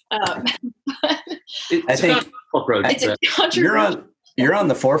 It's a controversial. You're on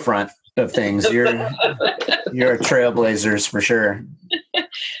the forefront of things. You're trailblazers for sure.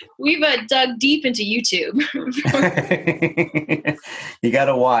 We've dug deep into YouTube. You got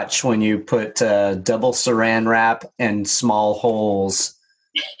to watch when you put double saran wrap and small holes.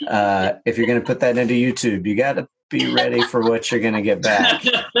 If you're going to put that into YouTube, you got to be ready for what you're going to get back.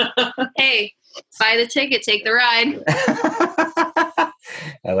 Hey, buy the ticket, take the ride.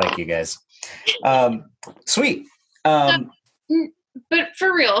 I like you guys. Sweet. But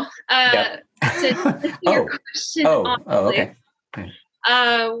for real, Yep. Okay.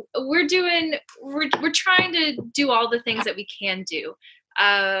 We're trying to do all the things that we can do.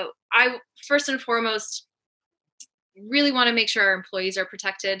 I first and foremost really want to make sure our employees are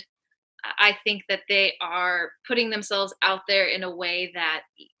protected. I think that they are putting themselves out there in a way that,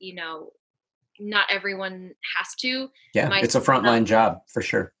 not everyone has to. Yeah, it's a frontline job for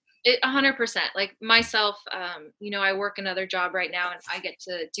sure. 100%. Like myself, I work another job right now and I get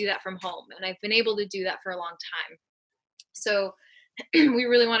to do that from home. And I've been able to do that for a long time. So we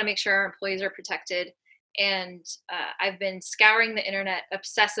really want to make sure our employees are protected. And I've been scouring the internet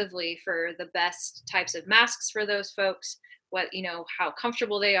obsessively for the best types of masks for those folks, how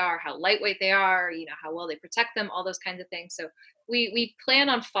comfortable they are, how lightweight they are, how well they protect them, all those kinds of things. So we plan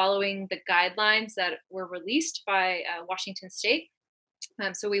on following the guidelines that were released by Washington State.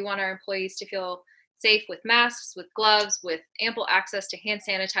 So we want our employees to feel safe with masks, with gloves, with ample access to hand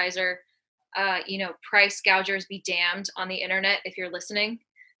sanitizer. Price gougers be damned on the internet if you're listening,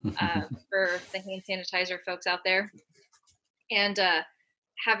 for the hand sanitizer folks out there. And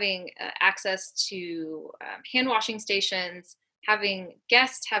having access to hand washing stations, having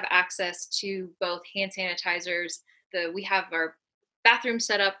guests have access to both hand sanitizers. We have our bathroom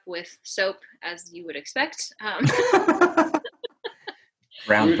set up with soap, as you would expect.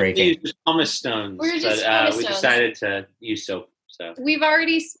 Groundbreaking. We used pumice stones, We decided to use soap. So we've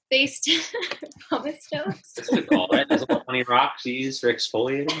already spaced pumice stones. That's what it's called, right? Those little funny rocks you use for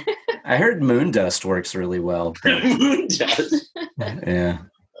exfoliating. I heard moon dust works really well. Moon dust. Yeah.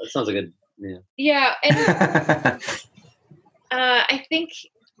 That sounds like a Yeah, and I think.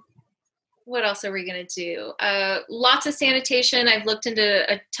 What else are we going to do? Lots of sanitation. I've looked into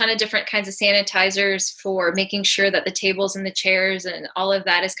a ton of different kinds of sanitizers for making sure that the tables and the chairs and all of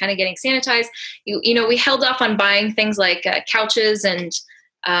that is kind of getting sanitized. We held off on buying things like couches and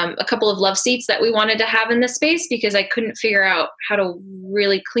a couple of love seats that we wanted to have in the space because I couldn't figure out how to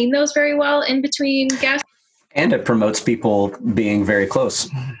really clean those very well in between guests. And it promotes people being very close.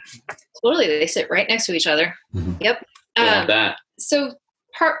 Totally. They sit right next to each other. Mm-hmm. Yep. I love that. So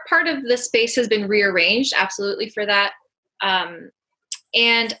part of the space has been rearranged, absolutely, for that.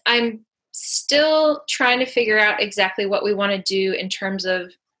 And I'm still trying to figure out exactly what we want to do in terms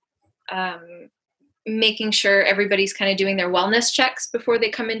of making sure everybody's kind of doing their wellness checks before they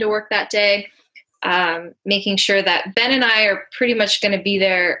come into work that day. Making sure that Ben and I are pretty much going to be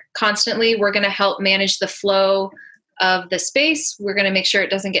there constantly. We're going to help manage the flow of the space. We're going to make sure it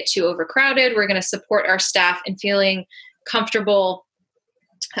doesn't get too overcrowded. We're going to support our staff in feeling comfortable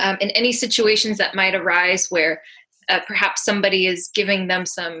in any situations that might arise where perhaps somebody is giving them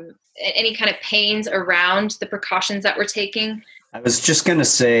any kind of pains around the precautions that we're taking. I was just going to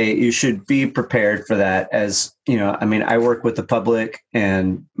say you should be prepared for that. As I work with the public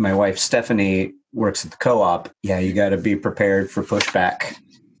and my wife Stephanie works at the co-op. Yeah, you got to be prepared for pushback.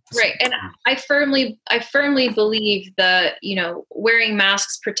 Right. And I firmly believe that, wearing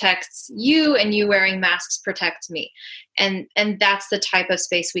masks protects you and you wearing masks protects me. And that's the type of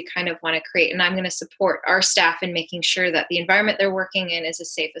space we kind of want to create. And I'm going to support our staff in making sure that the environment they're working in is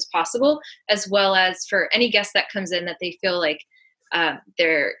as safe as possible, as well as for any guest that comes in that they feel like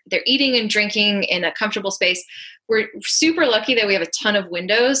they're eating and drinking in a comfortable space. We're super lucky that we have a ton of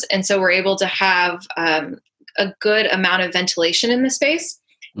windows. And so we're able to have a good amount of ventilation in the space.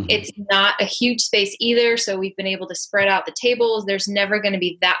 Mm-hmm. It's not a huge space either, so we've been able to spread out the tables. There's never going to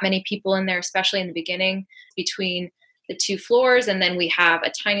be that many people in there, especially in the beginning, between the 2 floors, and then we have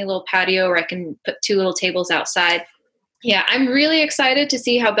a tiny little patio where I can put 2 little tables outside. Yeah, I'm really excited to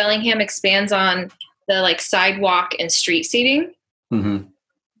see how Bellingham expands on the sidewalk and street seating. Mm-hmm.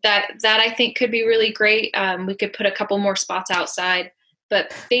 That I think could be really great. We could put a couple more spots outside.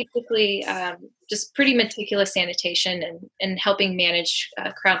 But basically, just pretty meticulous sanitation and helping manage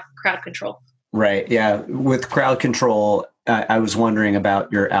crowd control. Right. Yeah. With crowd control, I was wondering about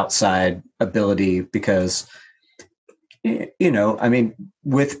your outside ability because,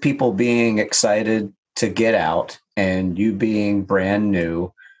 with people being excited to get out and you being brand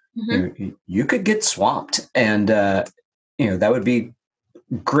new, mm-hmm. you could get swamped. And, that would be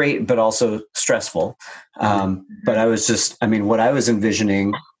great, but also stressful. But I was what I was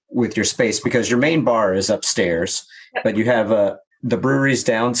envisioning with your space, because your main bar is upstairs, but you have the brewery's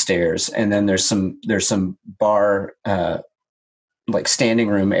downstairs, and then there's some bar standing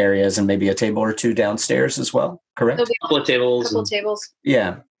room areas and maybe a table or 2 downstairs as well. Correct? A couple of tables.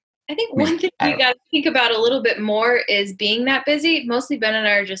 Yeah. I think one thing we got to think about a little bit more is being that busy. Mostly Ben and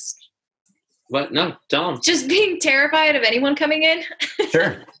I are just. What? No, tell them. Just being terrified of anyone coming in.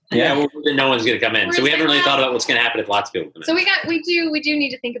 Sure. Yeah, no one's going to come in. So we haven't really thought about what's going to happen if lots of people come in. So we do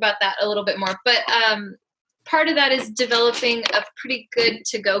need to think about that a little bit more. But part of that is developing a pretty good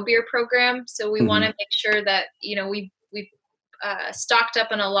to-go beer program. So we mm-hmm. want to make sure that, we've stocked up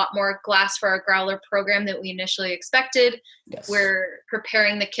on a lot more glass for our growler program than we initially expected. Yes. We're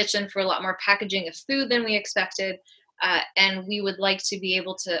preparing the kitchen for a lot more packaging of food than we expected. And we would like to be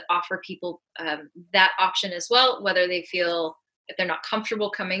able to offer people that option as well, whether they feel if they're not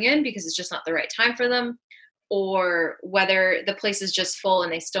comfortable coming in because it's just not the right time for them, or whether the place is just full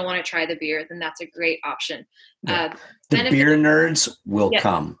and they still want to try the beer, then that's a great option. Yeah. The beer nerds will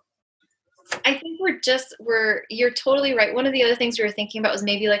come. I think you're totally right. One of the other things we were thinking about was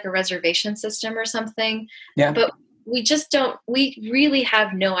maybe like a reservation system or something. Yeah. But we really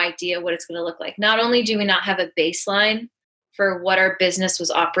have no idea what it's going to look like. Not only do we not have a baseline for what our business was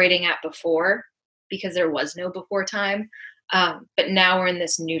operating at before, because there was no before time, but now we're in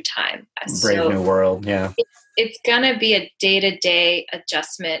this new time. Brave new world, yeah. It's going to be a day-to-day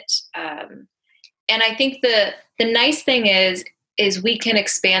adjustment. And I think the nice thing is we can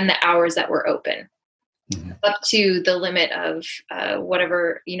expand the hours that we're open mm-hmm. up to the limit of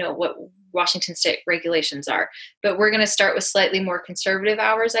whatever, what Washington state regulations are. But we're going to start with slightly more conservative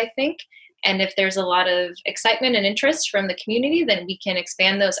hours, I think. And if there's a lot of excitement and interest from the community, then we can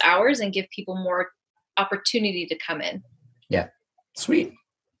expand those hours and give people more opportunity to come in. Yeah. Sweet.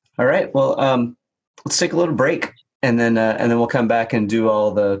 All right. Well, let's take a little break and then we'll come back and do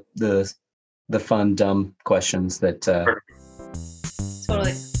all the fun, dumb questions that,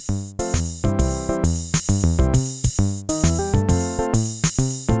 Totally.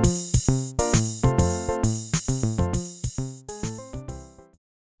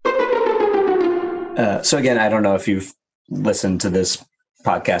 So again, I don't know if you've listened to this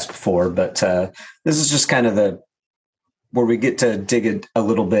podcast before, but this is just kind of where we get to dig a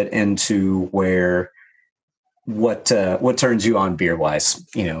little bit into what turns you on beer wise,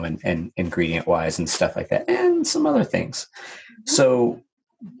 and ingredient wise and stuff like that, and some other things. So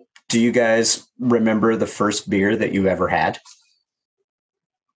do you guys remember the first beer that you ever had?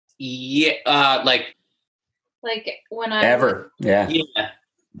 Yeah. Like when I ever. Yeah.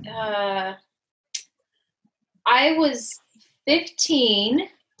 I was 15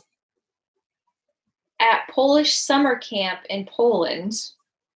 at Polish summer camp in Poland,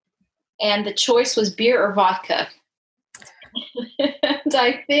 and the choice was beer or vodka. And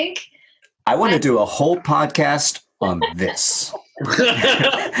I think I want to do a whole podcast on this.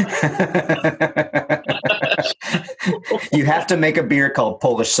 You have to make a beer called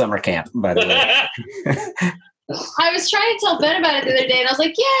Polish Summer Camp, by the way. I was trying to tell Ben about it the other day, and I was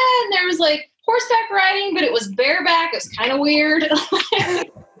like, yeah, and there was like horseback riding, but it was bareback. It was kind of weird.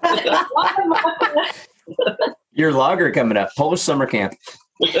 Your lager coming up, Polish Summer Camp.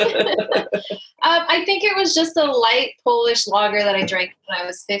 I think it was just a light Polish lager that I drank when I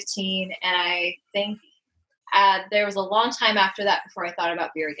was 15, and I think there was a long time after that before I thought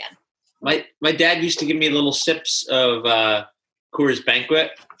about beer again. My dad used to give me little sips of Coors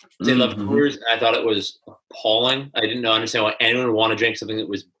Banquet. They loved Coors, and I thought it was appalling. I didn't understand why anyone would want to drink something that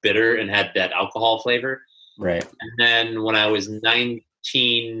was bitter and had that alcohol flavor. Right. And then when I was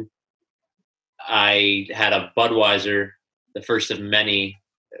 19, I had a Budweiser, the first of many,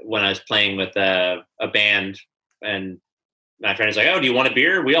 when I was playing with a band. And my friend was like, "Oh, do you want a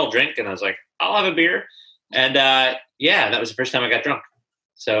beer? We all drink." And I was like, "I'll have a beer." And that was the first time I got drunk.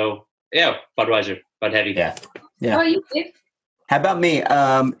 So yeah, Budweiser, Bud Heavy. Yeah. How about you, Dave? How about me?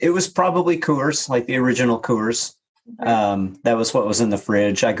 It was probably Coors, like the original Coors. That was what was in the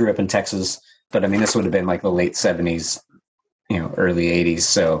fridge. I grew up in Texas, but I mean, this would have been like the late 70s, early 80s.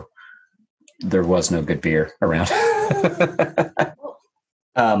 So there was no good beer around.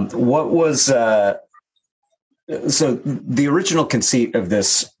 What was, so the original conceit of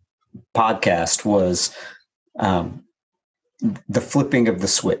this podcast was, the flipping of the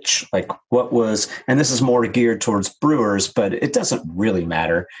switch, like what was, and this is more geared towards brewers, but it doesn't really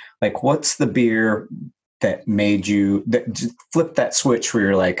matter. Like, what's the beer that made you flip that switch where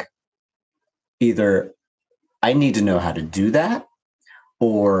you're like, either I need to know how to do that,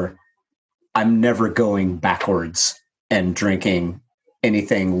 or I'm never going backwards and drinking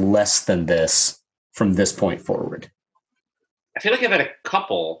anything less than this from this point forward? I feel like I've had a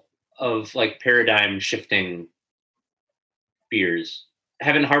couple of like paradigm shifting beers.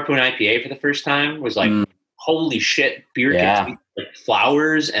 Having Harpoon IPA for the first time was like, holy shit, beer can taste like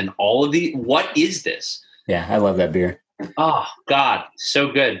flowers and all of the. What is this? Yeah, I love that beer. Oh God,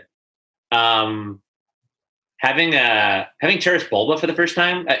 so good. Having Terrace Bulba for the first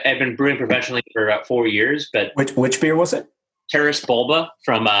time. I've been brewing professionally for about 4 years, but which beer was it? Terrace Bulba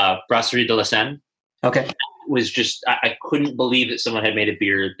from Brasserie de la Seine. Okay. Was just I couldn't believe that someone had made a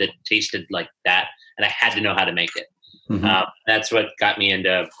beer that tasted like that, and I had to know how to make it. That's what got me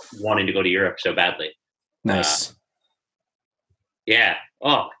into wanting to go to Europe so badly. Nice. Yeah.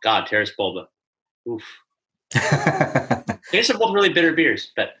 Oh God, Terrace Bulba. Oof. These are both really bitter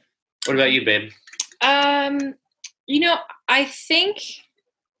beers, but what about you, babe? I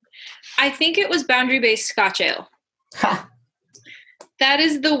think it was Boundary Base Scotch Ale. That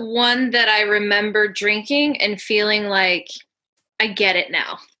is the one that I remember drinking and feeling like I get it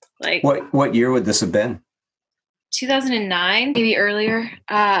now. Like, what year would this have been? 2009, maybe earlier.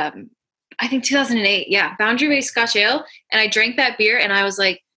 I think 2008. Yeah, Boundary Base Scotch Ale, and I drank that beer, and I was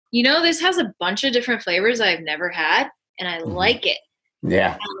like, this has a bunch of different flavors I've never had, and I like it.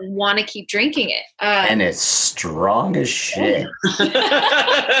 Yeah, I want to keep drinking it. And it's strong as shit.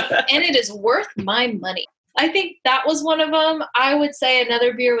 And it is worth my money. I think that was one of them. I would say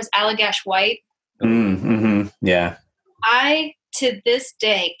another beer was Allagash White. Yeah. I, to this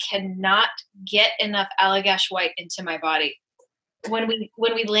day, cannot get enough Allagash White into my body. When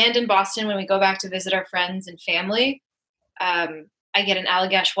we land in Boston, when we go back to visit our friends and family, I get an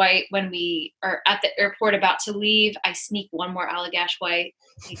Allagash White. When we are at the airport about to leave, I sneak one more Allagash White.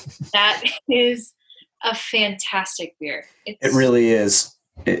 That is a fantastic beer. It really is.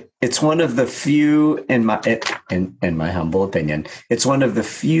 It's one of the few, in my humble opinion, it's one of the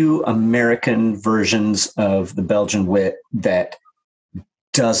few American versions of the Belgian wit that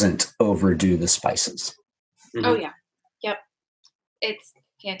doesn't overdo the spices. Oh yeah, yep, it's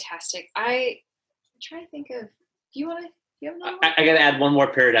fantastic. I try to think of. Do you have another one? I got to add one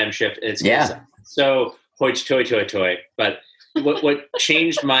more paradigm shift. So hoich toy toy toy. But what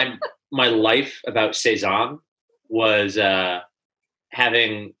changed my life about Saison was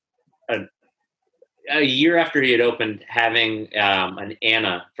having a year after he had opened, having an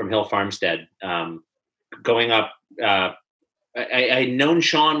Anna from Hill Farmstead going up. I had known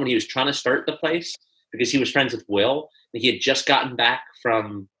Sean when he was trying to start the place because he was friends with Will. He had just gotten back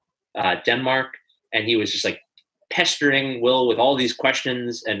from Denmark, and he was just like pestering Will with all these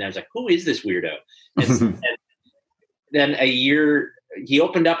questions. And I was like, who is this weirdo? And then he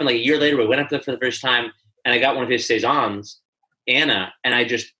opened up, and like a year later, we went up there for the first time, and I got one of his Saisons, Anna, and I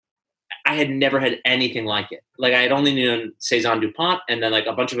had never had anything like it. Like, I had only known Saison DuPont, and then like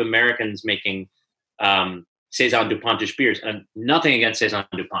a bunch of Americans making Saison DuPont-ish beers. And nothing against Saison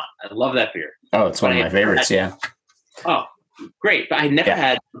DuPont. I love that beer. Oh, it's one of my favorites, yeah. Oh, great. But I never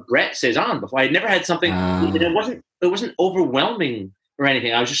had Brett Saison before. I had never had something, and it wasn't overwhelming or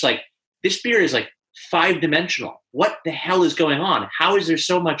anything. I was just like, this beer is like 5-dimensional. What the hell is going on? How is there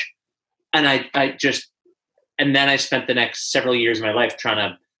so much? And and then I spent the next several years of my life trying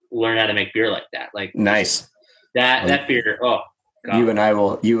to learn how to make beer like that. Like, nice. That beer. Oh, God. You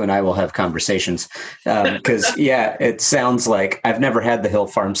and I will have conversations because it sounds like I've never had the Hill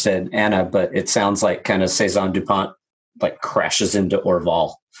Farmstead Anna, but it sounds like kind of Saison DuPont like crashes into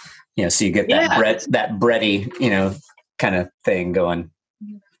Orval. So you get that bready, kind of thing going.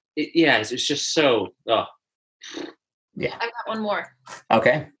 It's just so. Oh. Yeah, I've got one more.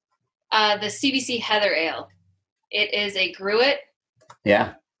 Okay. The CBC Heather Ale. It is a gruit.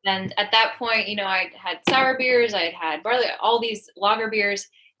 Yeah. And at that point, I had sour beers, I had barley, all these lager beers,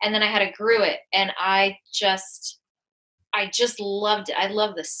 and then I had a gruit, and I just loved it. I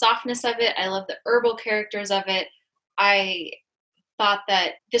love the softness of it. I love the herbal characters of it. I thought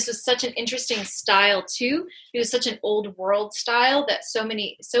that this was such an interesting style too. It was such an old world style that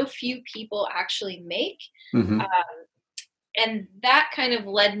so few people actually make. Mm-hmm. And that kind of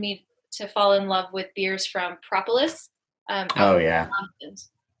led me to fall in love with beers from Propolis.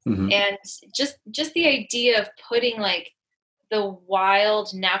 Mm-hmm. And just the idea of putting like the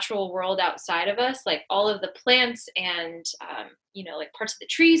wild natural world outside of us, like all of the plants and like parts of the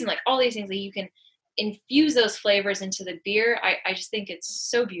trees and like all these things that you can infuse those flavors into the beer. I just think it's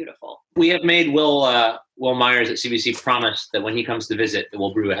so beautiful. We have made Will Myers at CBC promise that when he comes to visit, that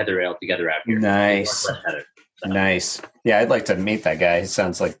we'll brew a Heather Ale together out here. Nice. Nice. Yeah, I'd like to meet that guy. He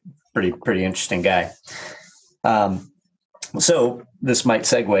sounds like pretty interesting guy. So this might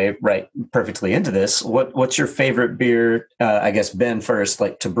segue right perfectly into this. What's your favorite beer? I guess Ben first,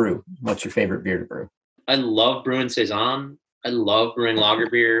 like to brew. What's your favorite beer to brew? I love brewing Saison. I love brewing lager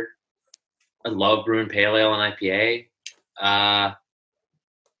beer. I love brewing pale ale and IPA.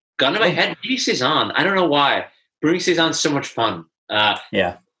 Gun to my head, maybe Saison. I don't know why. Brewing Saison is so much fun.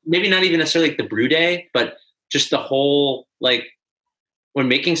 Maybe not even necessarily like the brew day, but just the whole, like, when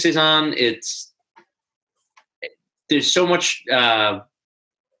making Saison, there's so much, the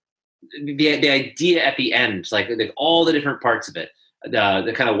idea at the end, like all the different parts of it,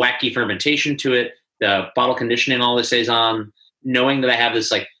 the kind of wacky fermentation to it, the bottle conditioning, all the Saison, knowing that I have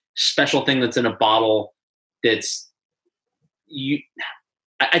this like special thing that's in a bottle I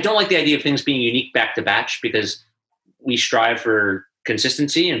don't like the idea of things being unique back to batch because we strive for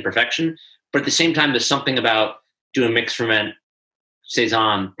consistency and perfection. But at the same time, there's something about doing mixed ferment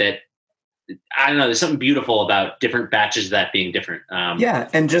Saison that, I don't know, there's something beautiful about different batches of that being different.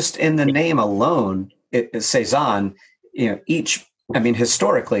 And just in the name alone, Saison,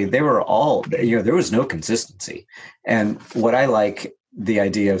 historically, they were all, there was no consistency. And what I like the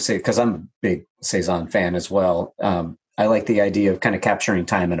idea of, because I'm a big Saison fan as well, I like the idea of kind of capturing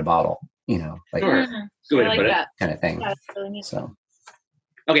time in a bottle, like sure. Good way to put it. Kind of thing. Yeah, that's really neat. So,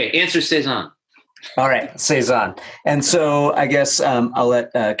 okay, answer Saison. All right, Saison. And so I guess I'll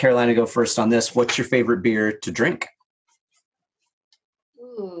let Carolina go first on this. What's your favorite beer to drink?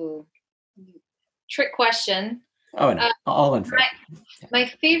 Ooh, trick question. Oh, no, all in fair.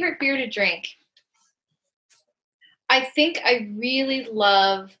 My favorite beer to drink. I think I really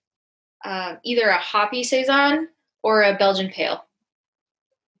love either a hoppy Saison or a Belgian Pale.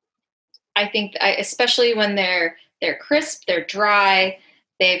 I think especially when they're crisp, they're dry,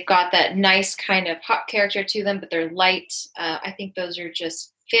 they've got that nice kind of hop character to them, but they're light. I think those are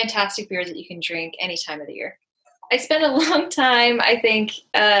just fantastic beers that you can drink any time of the year. I spent a long time, I think,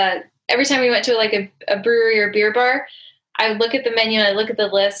 every time we went to like a brewery or beer bar, I would look at the menu and I'd look at the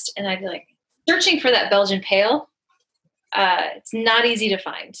list and I'd be like, searching for that Belgian Pale. It's not easy to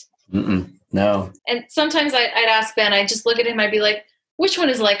find. No. And sometimes I'd ask Ben, I'd just look at him, I'd be like, which one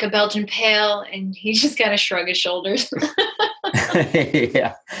is like a Belgian Pale? And he just kind of shrug his shoulders.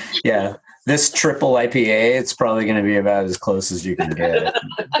 Yeah. This triple IPA, it's probably going to be about as close as you can get.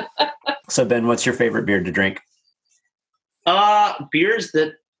 So Ben, what's your favorite beer to drink? Beers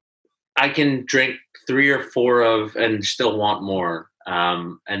that I can drink 3 or 4 of and still want more.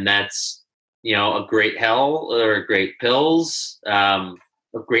 And that's, a great Hell or a great Pils,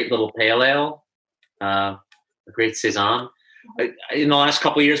 a great little pale ale, a great Saison. In the last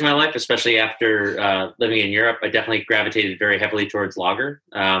couple of years of my life, especially after living in Europe, I definitely gravitated very heavily towards lager.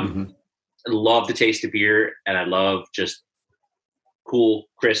 I love the taste of beer, and I love just cool,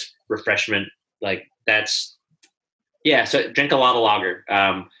 crisp refreshment. Like that's, so drink a lot of lager.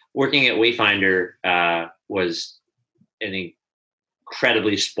 Working at Wayfinder was an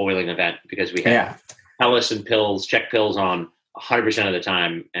incredibly spoiling event because we had Helles and Pils, Czech Pils on 100% of the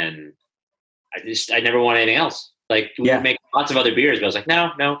time, and I never want anything else. Like we would make lots of other beers, but I was like,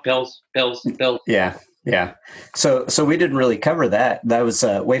 no, Pils. Yeah. So we didn't really cover that. That was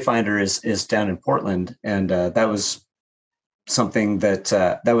Wayfinder is down in Portland, and that was something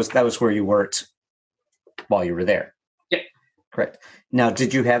that was where you worked while you were there. Yeah. Correct. Now,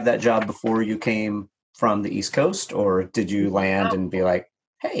 did you have that job before you came from the East Coast, or did you land and be like,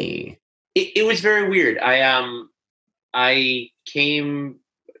 hey? It was very weird. I came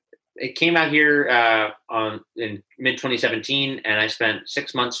out here in mid 2017, and I spent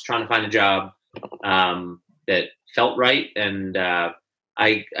 6 months trying to find a job that felt right, and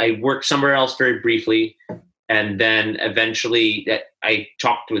I worked somewhere else very briefly, and then eventually I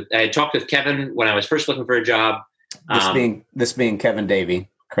had talked with Kevin when I was first looking for a job. This being Kevin Davey,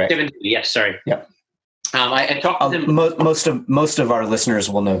 correct? Kevin, yes, sorry. Yep. I talked with him. Most of our listeners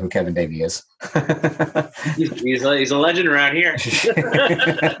will know who Kevin Davey is. he's a legend around here.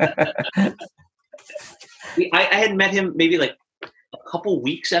 I had met him maybe like a couple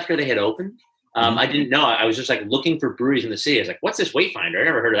weeks after they had opened. I didn't know. I was just like looking for breweries in the city. I was like, "What's this Wayfinder? I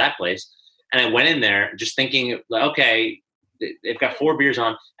never heard of that place." And I went in there just thinking, okay, they've got 4 beers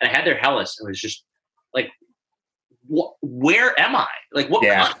on, and I had their Helles, and it was just like, where am I? Like, what?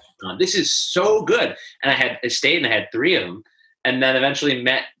 Yeah. This is so good. And I stayed and I had 3 of them, and then eventually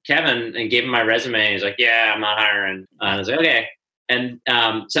met Kevin and gave him my resume. He's like, "Yeah, I'm not hiring." I was like, "Okay." And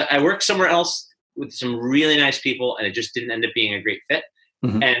so I worked somewhere else with some really nice people, and it just didn't end up being a great fit.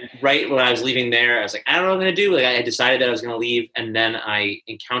 Mm-hmm. And right when I was leaving there, I was like, I don't know what I'm going to do. Like, I had decided that I was going to leave. And then I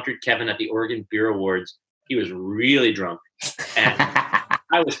encountered Kevin at the Oregon Beer Awards. He was really drunk, and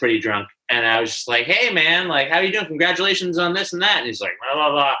I was pretty drunk. And I was just like, "Hey man, like, how you doing? Congratulations on this and that." And he's like, blah,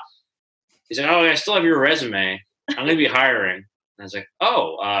 blah, blah. He's like, "Oh, I still have your resume. I'm going to be hiring." And I was like,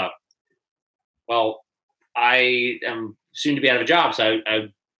 "Oh, well, I am soon to be out of a job, so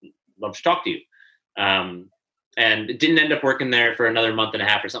I'd love to talk to you." And it didn't end up working there for another month and a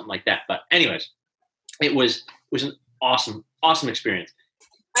half or something like that. But anyways, it was an awesome experience.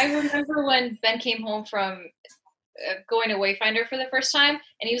 I remember when Ben came home from going to Wayfinder for the first time,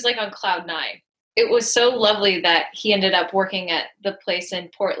 and he was like on cloud 9. It was so lovely that he ended up working at the place in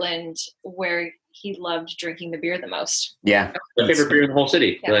Portland where he loved drinking the beer the most. Yeah. My favorite beer in the whole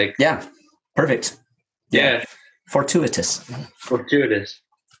city. Yeah. Like, yeah. Perfect. Yeah. Fortuitous.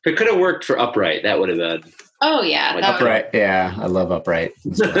 If it could have worked for Upright, that would have been. Oh yeah. Like Upright. Yeah. I love Upright.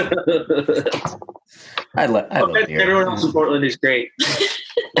 I love beer. Everyone else in Portland is great.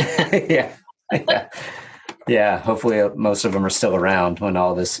 Yeah. Yeah. Hopefully most of them are still around when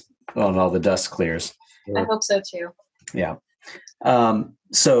all the dust clears. I hope so too. Yeah.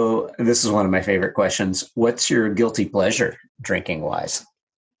 So this is one of my favorite questions. What's your guilty pleasure drinking wise?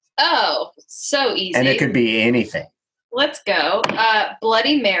 Oh, so easy. And it could be anything. Let's go.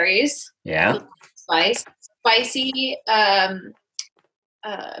 Bloody Marys. Yeah. Spicy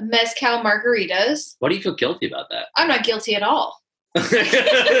mezcal margaritas. Why do you feel guilty about that? I'm not guilty at all. So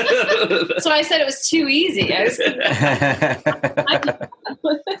I said it was too easy.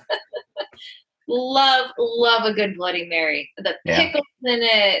 Love a good Bloody Mary. The pickles in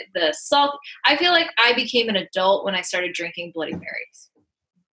it, the salt. I feel like I became an adult when I started drinking Bloody Marys.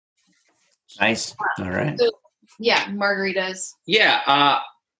 Nice. All right. So, yeah, margaritas. Yeah,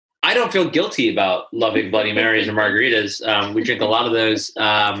 I don't feel guilty about loving Bloody Marys or margaritas. We drink a lot of those.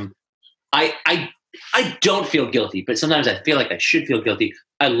 I don't feel guilty, but sometimes I feel like I should feel guilty.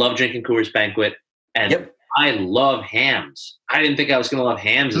 I love drinking Coors Banquet, and I love hams. I didn't think I was going to love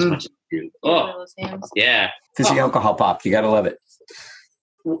hams as much as I do. Oh, yeah. Fizzy alcohol pop. You got to love it.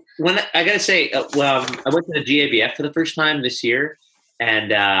 When I got to say, I went to the GABF for the first time this year,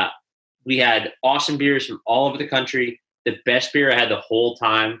 and we had awesome beers from all over the country. The best beer I had the whole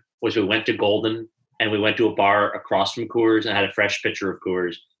time was we went to Golden, and we went to a bar across from Coors and had a fresh pitcher of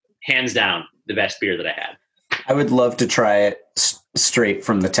Coors. Hands down, the best beer that I had. I would love to try it straight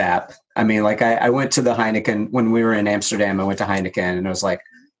from the tap. I mean, like I went to the Heineken when we were in Amsterdam. I went to Heineken, and I was like,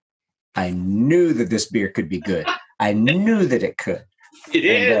 I knew that this beer could be good. I knew that it could. It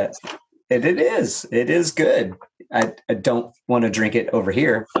is. It is. It is good. I don't want to drink it over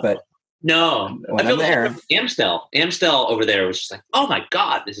here, but no, when I'm there, Amstel over there was just like, oh my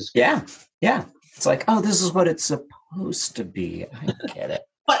God, this is good. Yeah. It's like, oh, this is what it's supposed to be. I get it.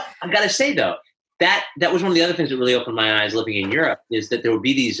 But I gotta say though, that was one of the other things that really opened my eyes living in Europe, is that there would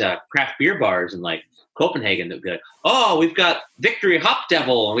be these craft beer bars in like Copenhagen that would be like, oh, we've got Victory Hop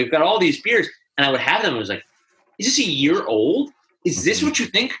Devil, and we've got all these beers, and I would have them. I was like, is this a year old? Is this what you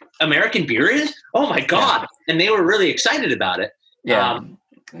think American beer is? Oh my God! Yeah. And they were really excited about it. Yeah.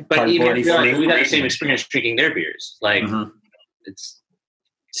 But even we got the same experience drinking their beers. Like it's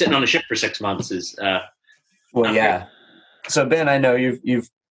sitting on a ship for 6 months is. Well, yeah. So Ben, I know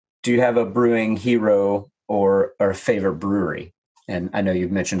do you have a brewing hero or a favorite brewery? And I know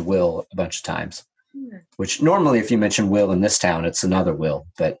you've mentioned Will a bunch of times, which normally if you mention Will in this town, it's another Will.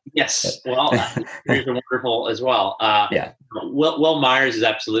 But yes, well, here's a wonderful as well. Will Myers is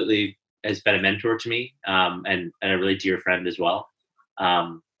absolutely has been a mentor to me, and a really dear friend as well.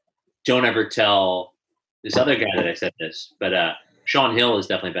 Don't ever tell this other guy that I said this, but Sean Hill has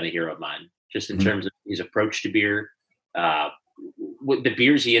definitely been a hero of mine, just in terms of his approach to beer, with the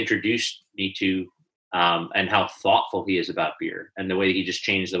beers he introduced me to, and how thoughtful he is about beer, and the way that he just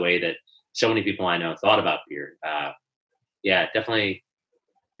changed the way that so many people I know thought about beer. Yeah, definitely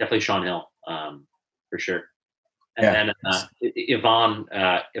Sean Hill, for sure. And then Yvonne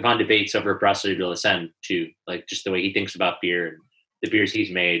debates over Brasserie de la Seine too, like just the way he thinks about beer and the beers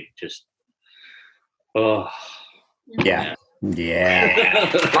he's made. Just yeah. Oh,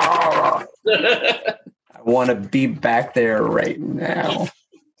 I want to be back there right now.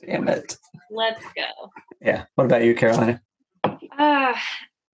 Damn it. Let's go. Yeah. What about you, Carolina?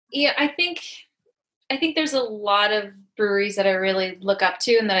 Yeah, I think there's a lot of breweries that I really look up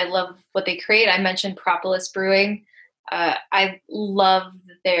to and that I love what they create. I mentioned Propolis Brewing. I love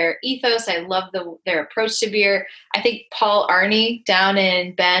their ethos. I love their approach to beer. I think Paul Arney down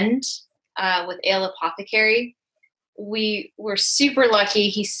in Bend with Ale Apothecary, we were super lucky.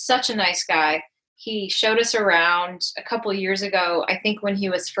 He's such a nice guy. He showed us around a couple of years ago, I think when he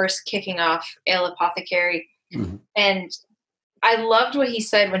was first kicking off Ale Apothecary. Mm-hmm. And I loved what he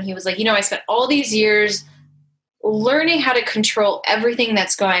said when he was like, I spent all these years learning how to control everything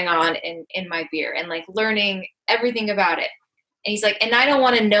that's going on in my beer and like learning everything about it. And he's like, and I don't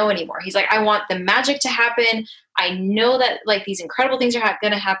want to know anymore. He's like, I want the magic to happen. I know that like these incredible things are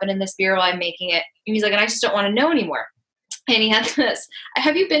going to happen in this beer while I'm making it. And he's like, and I just don't want to know anymore. And he had this.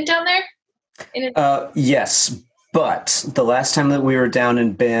 Have you been down there? Yes. But the last time that we were down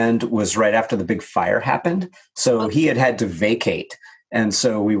in Bend was right after the big fire happened. So he had to vacate. And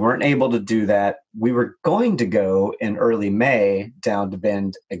so we weren't able to do that. We were going to go in early May down to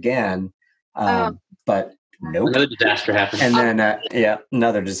Bend again. But nope. Another disaster happened. And then,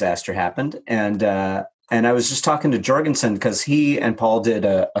 another disaster happened. And I was just talking to Jorgensen because he and Paul did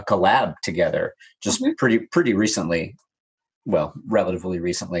a collab together just pretty recently. Well, relatively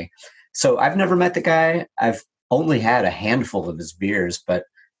recently. So I've never met the guy. I've only had a handful of his beers, but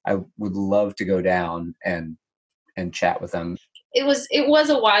I would love to go down and chat with him. It was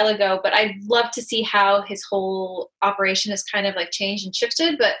a while ago, but I'd love to see how his whole operation has kind of like changed and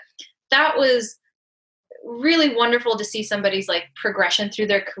shifted. But that was really wonderful to see somebody's like progression through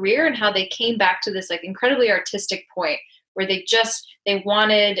their career and how they came back to this like incredibly artistic point where they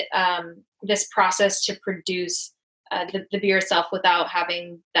wanted this process to produce the beer itself without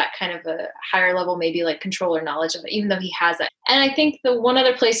having that kind of a higher level, maybe like control or knowledge of it, even though he has it. And I think the one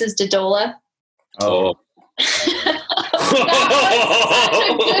other place is Dodola. Oh. That was such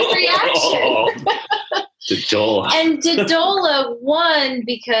a good reaction. Dodola. And Dodola won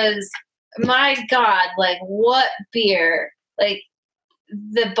because, my God, like what beer? Like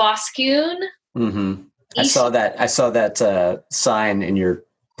the Boscoon. Mm-hmm. I saw that sign in your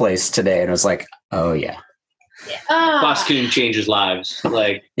place today, and I was like, oh yeah. Boscoon changes lives.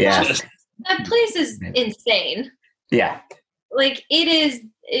 Like, yeah, that place is insane. Yeah, like it is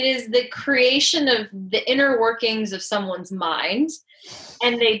the creation of the inner workings of someone's mind,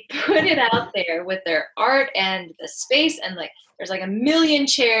 and they put it out there with their art and the space, and like there's like a million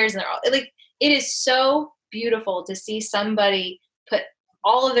chairs, and they're all like, it is so beautiful to see somebody put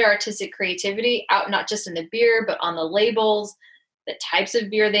all of their artistic creativity out, not just in the beer, but on the labels, the types of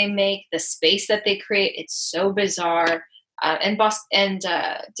beer they make, the space that they create. It's so bizarre. And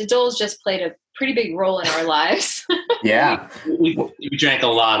Dodola's just played a pretty big role in our lives. Yeah. We drank a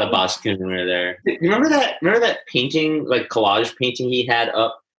lot of Boscoon when we were there. Remember that painting, like collage painting he had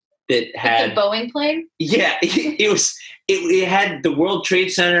up that had the Boeing plane? Yeah. It had the World Trade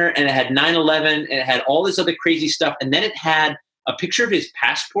Center, and it had 9/11, and it had all this other crazy stuff. And then it had a picture of his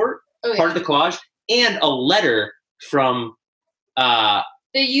passport, part of the collage, and a letter from the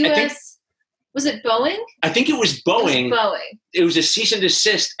U.S. Was it Boeing? I think it was Boeing. It was a cease and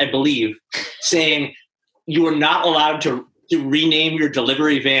desist, I believe, saying you are not allowed to rename your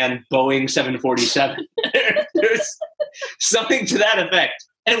delivery van Boeing 747. There's something to that effect.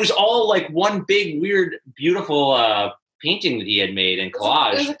 And it was all like one big, weird, beautiful painting that he had made in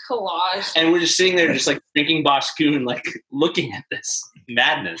collage. It was a collage. And we're just sitting there just like drinking Boscoon, like looking at this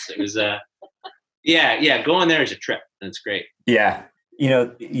madness. It was going there is a trip. That's great. Yeah.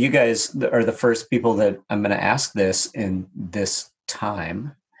 You guys are the first people that I'm going to ask this in this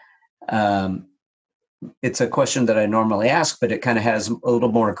time. It's a question that I normally ask, but it kind of has a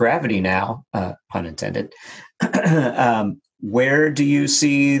little more gravity now, pun intended. Where do you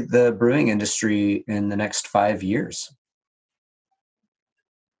see the brewing industry in the next 5 years?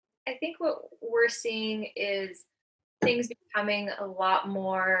 I think what we're seeing is things becoming a lot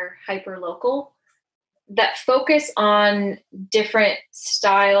more hyper local that focus on different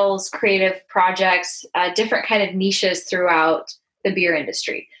styles, creative projects, different kind of niches throughout the beer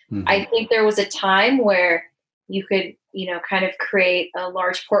industry. Mm-hmm. I think there was a time where you could, kind of create a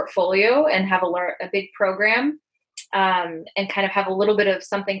large portfolio and have a big program, and kind of have a little bit of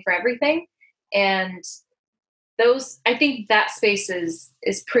something for everything. And I think that space is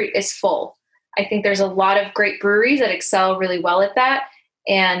full. I think there's a lot of great breweries that excel really well at that.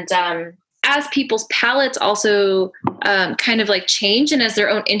 And as people's palates also kind of like change, and as their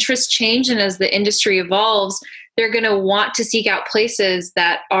own interests change, and as the industry evolves, they're going to want to seek out places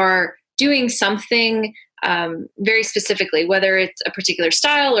that are doing something very specifically, whether it's a particular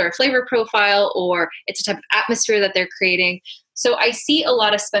style or a flavor profile, or it's a type of atmosphere that they're creating. So I see a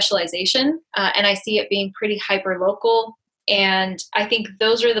lot of specialization, and I see it being pretty hyper local. And I think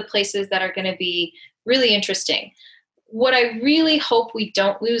those are the places that are going to be really interesting. What I really hope we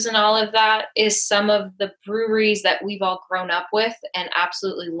don't lose in all of that is some of the breweries that we've all grown up with and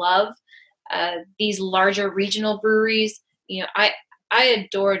absolutely love. These larger regional breweries, I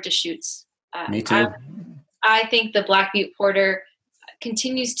adore Deschutes. Me too. I think the Black Butte Porter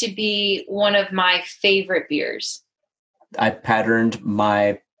continues to be one of my favorite beers. I patterned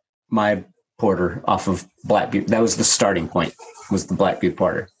my porter off of Black Butte. That was the starting point, was the Black Butte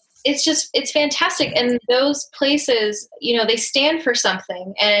Porter. It's fantastic. And those places, they stand for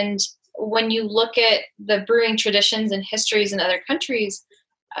something. And when you look at the brewing traditions and histories in other countries,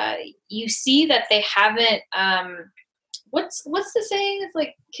 you see that they haven't, what's the saying? It's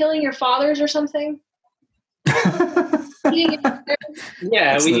like killing your fathers or something.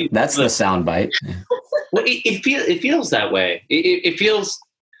 Yeah, that's the sound bite. Well, it feels that way. It feels.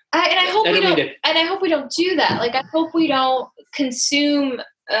 And I hope we don't. And I hope we don't do that. Like, I hope we don't consume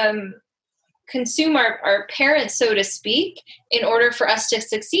our parents, so to speak, in order for us to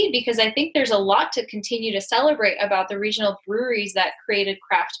succeed. Because I think there's a lot to continue to celebrate about the regional breweries that created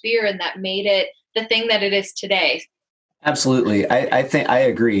craft beer and that made it the thing that it is today. Absolutely, I think I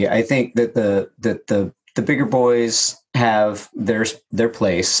agree. I think that the bigger boys have their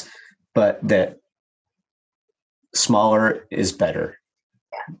place, but that smaller is better.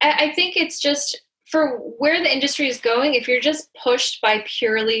 I think it's just for where the industry is going. If you're just pushed by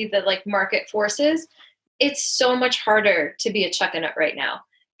purely the market forces, it's so much harder to be a Chuckanut right now.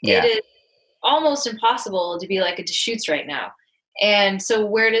 Yeah. It is almost impossible to be like a Deschutes right now. And so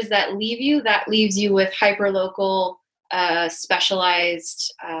where does that leave you? That leaves you with hyper-local,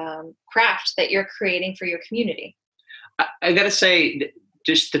 specialized craft that you're creating for your community. I got to say,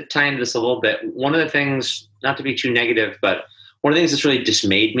 just to tie into this a little bit, one of the things, not to be too negative, but one of the things that's really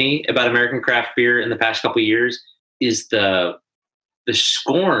dismayed me about American craft beer in the past couple of years is the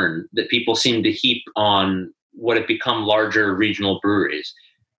scorn that people seem to heap on what have become larger regional breweries.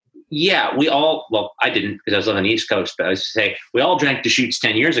 Yeah, I didn't, because I was on the East Coast, but I was to say, we all drank Deschutes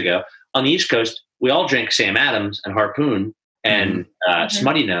 10 years ago. On the East Coast, we all drank Sam Adams and Harpoon and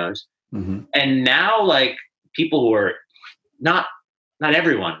Smutty Nose. Mm-hmm. And now, people who are not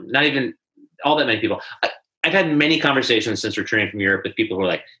everyone, not even all that many people. I've had many conversations since returning from Europe with people who are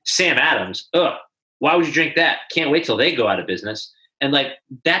like, Sam Adams, why would you drink that? Can't wait till they go out of business. And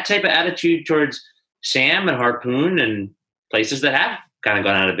that type of attitude towards Sam and Harpoon and places that have kind of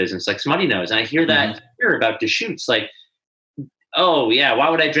gone out of business, like Smutty Nose. And I hear that here about Deschutes, oh yeah, why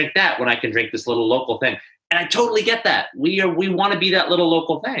would I drink that when I can drink this little local thing? And I totally get that. We want to be that little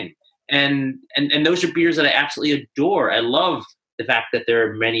local thing. And those are beers that I absolutely adore. I love the fact that there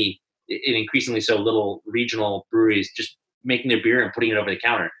are many, and increasingly so, little regional breweries just making their beer and putting it over the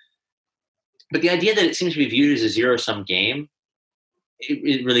counter. But the idea that it seems to be viewed as a zero-sum game,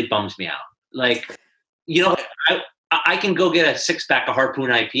 it really bums me out. I can go get a 6-pack of Harpoon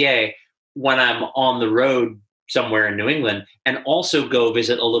IPA when I'm on the road somewhere in New England and also go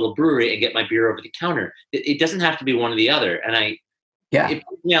visit a little brewery and get my beer over the counter. It doesn't have to be one or the other. And it bums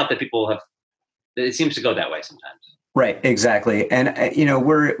me out that it seems to go that way sometimes. Right, exactly. And,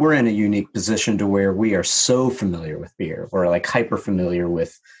 we're in a unique position to where we are so familiar with beer. We're hyper familiar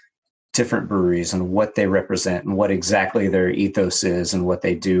with different breweries and what they represent and what exactly their ethos is and what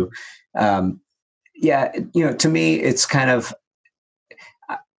they do. To me, it's kind of,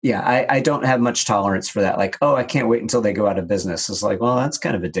 I don't have much tolerance for that. I can't wait until they go out of business. It's well, that's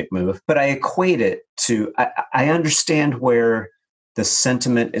kind of a dick move. But I equate it to, I understand where the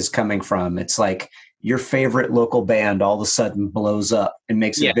sentiment is coming from. It's your favorite local band all of a sudden blows up and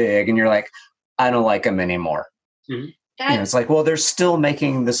makes it big. And you're I don't like them anymore. Mm-hmm. It's they're still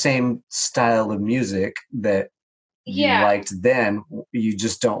making the same style of music that you liked then. You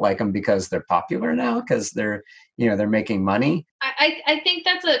just don't like them because they're popular now, because they're, they're making money. I think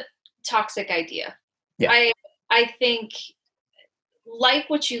that's a toxic idea. Yeah. I think like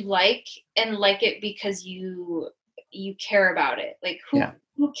what you like and like it because you care about it. Like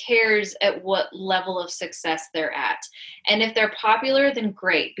who cares at what level of success they're at? And if they're popular, then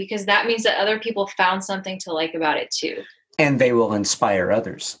great, because that means that other people found something to like about it too. And they will inspire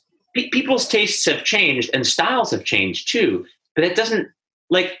others. People's tastes have changed and styles have changed too, but it doesn't,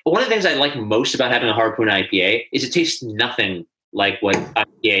 like, one of the things I like most about having a Harpoon IPA is it tastes nothing like what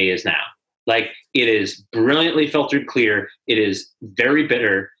IPA is now. Like, it is brilliantly filtered clear. It is very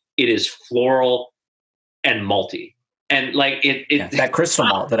bitter. It is floral and malty. And like that crystal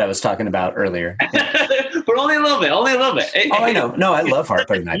malt that I was talking about earlier. But only a little bit. I know. No, I love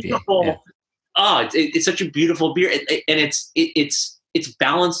Harpoon IPA. Yeah. Oh, it's such a beautiful beer. And it's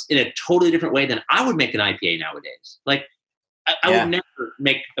balanced in a totally different way than I would make an IPA nowadays. Like, I would never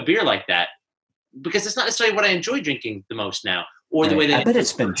make a beer like that because it's not necessarily what I enjoy drinking the most now, or the way that I bet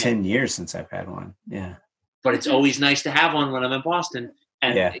it's been 10 years since I've had one. Yeah. But it's always nice to have one when I'm in Boston.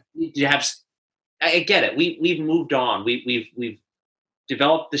 And you have, I get it. We've moved on. We've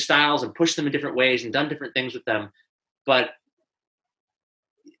developed the styles and pushed them in different ways and done different things with them. But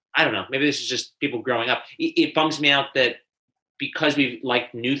I don't know. Maybe this is just people growing up. It bums me out that because we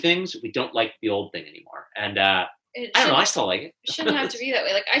like new things, we don't like the old thing anymore. And I don't know. I still like it. It shouldn't have to be that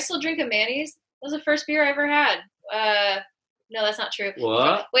way. Like, I still drink a Mayonnaise. That was the first beer I ever had. No, that's not true.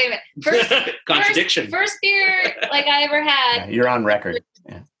 What? Wait a minute. First, contradiction. First beer like I ever had. Yeah, you're on record.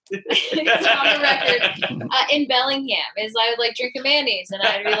 Yeah. It's on the record. In Bellingham, is I would like drink a mayonnaise, and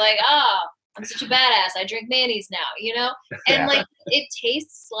I'd be like, "Oh, I'm such a badass. I drink mayonnaise now," And like, it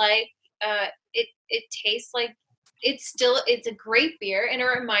tastes like it tastes like it's a great beer, and it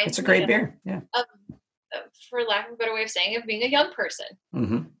reminds me. It's a great beer. Yeah. Of, for lack of a better way of saying, of being a young person.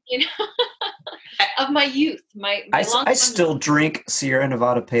 Mm-hmm. Of my youth. I still drink Sierra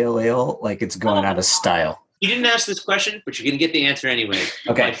Nevada Pale Ale like it's going out of style. You didn't ask this question, but you're going to get the answer anyway.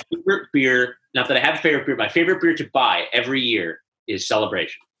 Okay. My favorite beer, not that I have a favorite beer, my favorite beer to buy every year is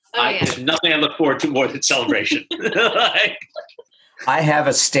Celebration. There's nothing I look forward to more than Celebration. I have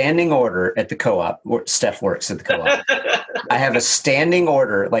a standing order at the co-op. Steph works at the co-op. I have a standing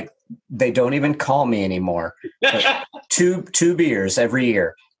order. Like, they don't even call me anymore. But two beers every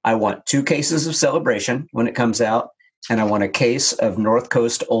year. I want 2 cases of Celebration when it comes out, and I want a case of North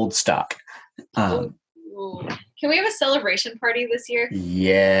Coast Old Stock. Can we have a celebration party this year?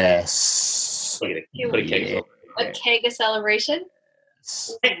 Yes. Put a keg over. A keg of Celebration?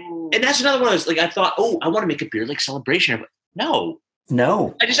 And that's another one of those, like, I thought, I want to make a beer like Celebration. No.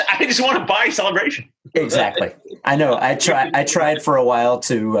 I just want to buy Celebration. Exactly. I know. I tried for a while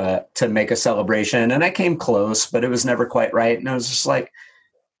to make a Celebration, and I came close, but it was never quite right. And I was just like,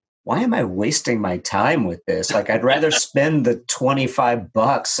 why am I wasting my time with this? Like, I'd rather spend the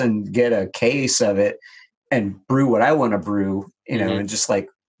 $25 and get a case of it and brew what I want to brew, and just like,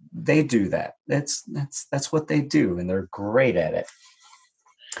 they do that. That's what they do, and they're great at it.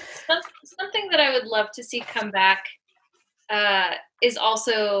 Something that I would love to see come back is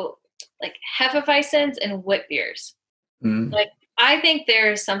also like Hefeweizens and wit beers. Like, I think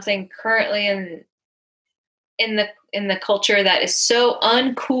there's something currently in the culture that is so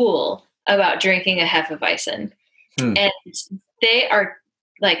uncool about drinking a Hefeweizen, and they are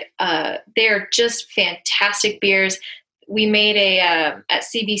like they are just fantastic beers. We made at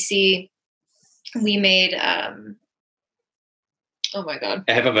CBC. We made oh my god,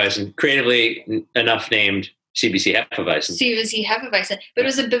 a Hefeweizen, creatively enough named CBC Hefeweizen. CBC Hefeweizen, but it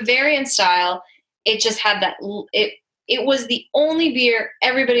was a Bavarian style. It just had that. It was the only beer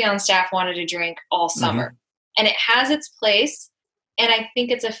everybody on staff wanted to drink all summer. And it has its place, and I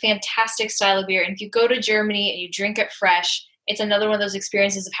think it's a fantastic style of beer. And if you go to Germany and you drink it fresh, it's another one of those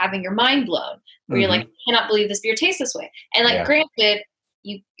experiences of having your mind blown, where you're like, I cannot believe this beer tastes this way. And like, granted,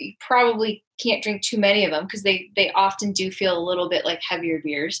 you probably can't drink too many of them because they often do feel a little bit like heavier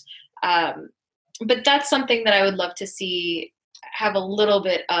beers. But that's something that I would love to see have a little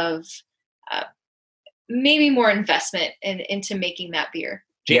bit of maybe more investment into making that beer.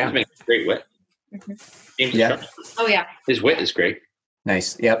 James makes a great wit. Yeah. Oh yeah. His wit is great.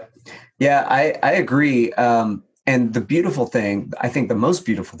 Nice. Yep. Yeah, I agree. And the beautiful thing, I think the most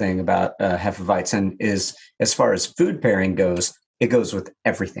beautiful thing about Hefeweizen is, as far as food pairing goes, it goes with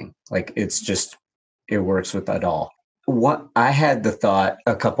everything. Like, it works with it all. I had the thought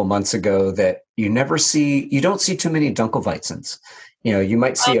a couple months ago that you don't see too many Dunkelweizens. You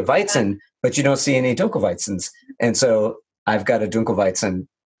might see a Weizen, but you don't see any Dunkelweizens. And so I've got a Dunkelweizen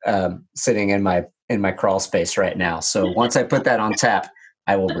sitting in my crawl space right now. So once I put that on tap,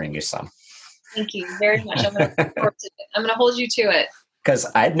 I will bring you some. Thank you very much. I'm going to hold you to it. Because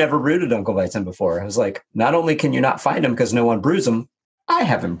I'd never brewed a Dunkelweizen before. I was like, not only can you not find them because no one brews them, I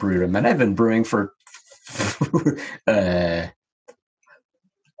haven't brewed them, and I've been brewing for a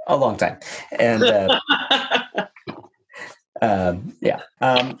long time. And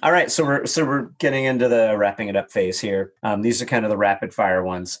all right, so we're getting into the wrapping it up phase here. These are kind of the rapid fire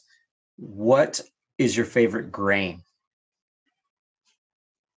ones. What is your favorite grain?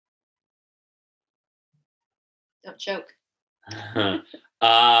 Don't choke.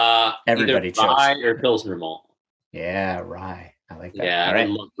 Everybody either rye or Pilsner malt. Yeah, rye. I like that. Yeah, I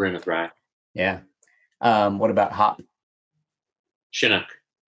love brewing with rye. Yeah. What about hop? Chinook.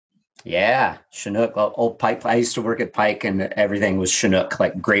 Yeah, Chinook. Old Pike. I used to work at Pike, and everything was Chinook,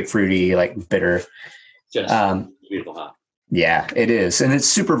 like grapefruity, like bitter. Just beautiful hop. Yeah, it is, and it's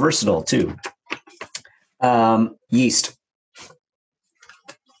super versatile too. Yeast.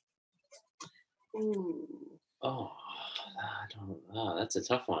 Ooh. Oh, that's a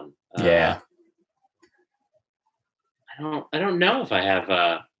tough one. Yeah. I don't know if I have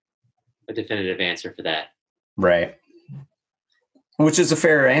a definitive answer for that. Right. Which is a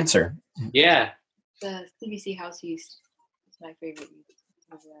fair answer. Yeah. The CBC house yeast is my favorite yeast.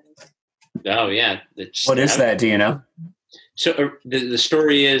 Oh yeah. What is that? Do you know? So the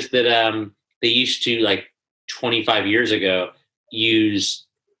story is that they used to, like 25 years ago, use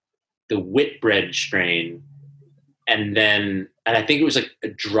the Whitbread strain, and I think it was like a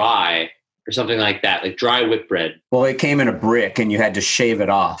dry or something like that, like dry Whitbread. Well, it came in a brick, and you had to shave it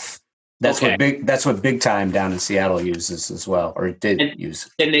off. That's what Big Time down in Seattle uses as well, or it did use.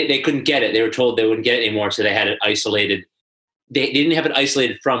 And they couldn't get it. They were told they wouldn't get it anymore, so they had it isolated. They didn't have it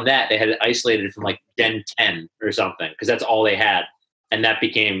isolated from that. They had it isolated from like Den 10 or something, because that's all they had. And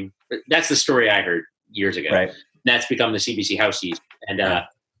that's the story I heard years ago. Right. That's become the CBC house yeast. And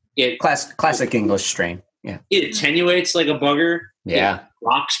it classic English strain. Yeah. It attenuates like a bugger. Yeah. It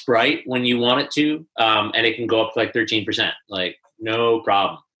rocks bright when you want it to. And it can go up to like 13%. Like, no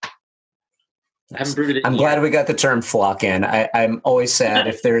problem. I haven't brewed it. I'm glad we got the term flock in. I'm always sad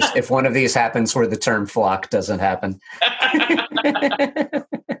if one of these happens where the term flock doesn't happen.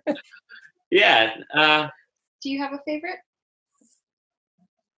 Yeah. Do you have a favorite?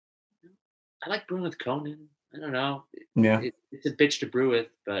 I like brewing with Conan. I don't know. Yeah. It's a bitch to brew with,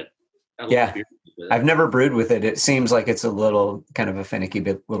 but I love yeah. beer with it. I've never brewed with it. It seems like it's a little kind of a finicky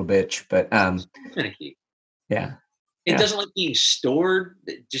little bitch, but finicky. Yeah. It doesn't like being stored.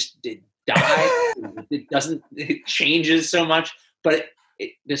 It dies. It changes so much, but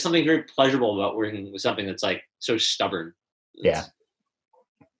there's something very pleasurable about working with something that's like so stubborn.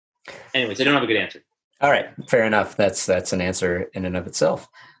 Anyways, I don't have a good answer. All right, fair enough. That's an answer in and of itself.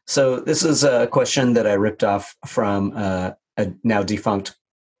 So this is a question that I ripped off from a now defunct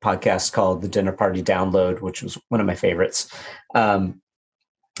podcast called The Dinner Party Download, which was one of my favorites. And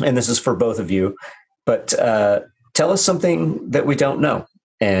this is for both of you. But tell us something that we don't know.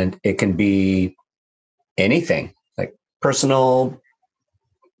 And it can be anything, like personal,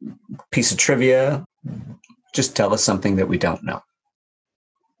 piece of trivia. Just tell us something that we don't know.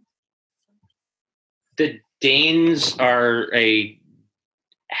 The Danes are a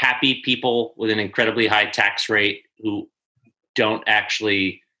happy people with an incredibly high tax rate who don't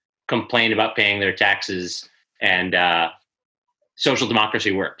actually complain about paying their taxes, and social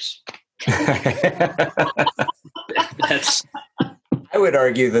democracy works. I would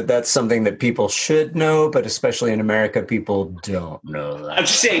argue that that's something that people should know, but especially in America, people don't know that. I'm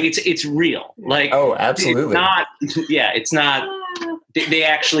just saying it's real. Like, oh, absolutely. It's not. They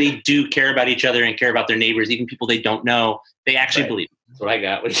actually do care about each other and care about their neighbors, even people they don't know. They actually believe it. That's what I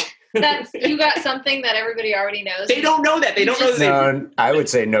got. You got something that everybody already knows. They don't know that. They don't know that. No, I would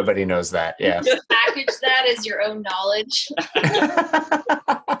say nobody knows that. Yeah. Just package that as your own knowledge.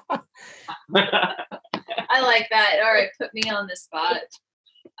 I like that. All right, put me on the spot.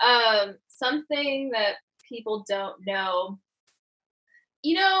 Something that people don't know.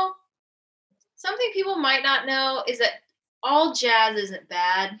 You know, something people might not know is that all jazz isn't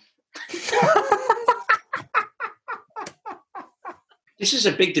bad. This is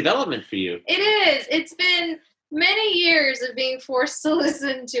a big development for you. It is. It's been many years of being forced to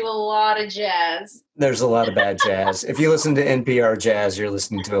listen to a lot of jazz. There's a lot of bad jazz. If you listen to NPR jazz, you're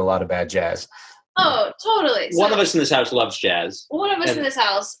listening to a lot of bad jazz. Oh, totally. One of us in this house loves jazz. One of us in this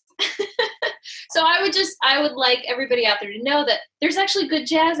house. So I would like everybody out there to know that there's actually good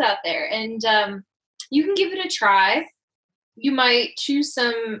jazz out there, and you can give it a try. You might choose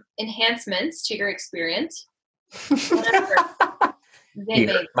some enhancements to your experience. Whatever.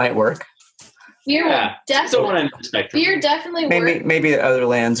 Might work. Beer will definitely. Beer definitely works. Maybe other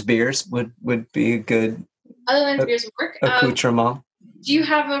lands beers would be a good. Other lands beers work. Accoutrement. Do you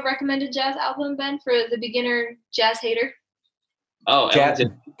have a recommended jazz album, Ben, for the beginner jazz hater? Oh,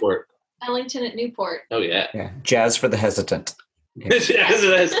 Ellington at Newport. Ellington at Newport. Oh yeah. Yeah, jazz for the hesitant.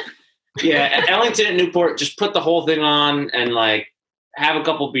 Yeah, Ellington at Newport. Just put the whole thing on and like have a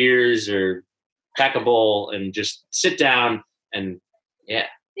couple beers or pack a bowl and just sit down and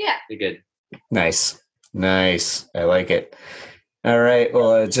be good. Nice. I like it. All right.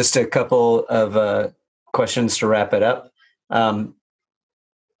 Well, just a couple of questions to wrap it up.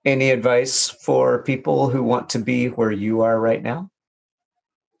 Any advice for people who want to be where you are right now?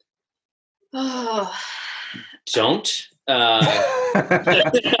 Oh, don't. A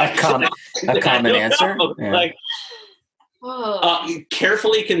common answer. Yeah. Like,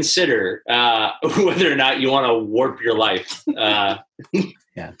 carefully consider whether or not you want to warp your life. Yeah.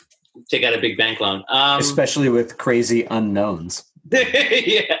 Take out a big bank loan, especially with crazy unknowns.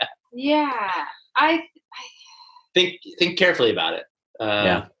 Yeah. Yeah. I think carefully about it.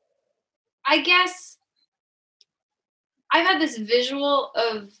 I guess I've had this visual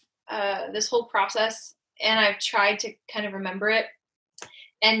of this whole process, and I've tried to kind of remember it.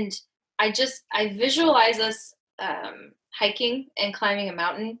 And I visualize us hiking and climbing a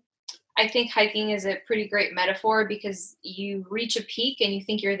mountain. I think hiking is a pretty great metaphor because you reach a peak and you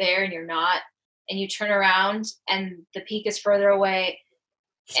think you're there and you're not, and you turn around and the peak is further away.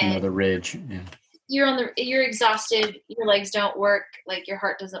 It's another ridge. Yeah. You're exhausted, your legs don't work, like your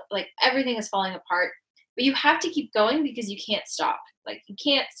heart doesn't, like everything is falling apart, but you have to keep going because you can't stop. Like you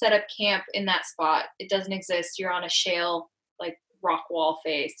can't set up camp in that spot. It doesn't exist. You're on a shale, like rock wall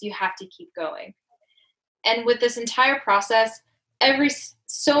face. You have to keep going. And with this entire process,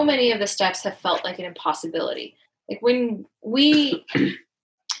 so many of the steps have felt like an impossibility. Like when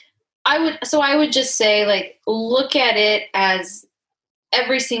I would just say, like, look at it as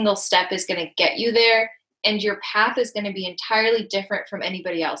every single step is going to get you there, and your path is going to be entirely different from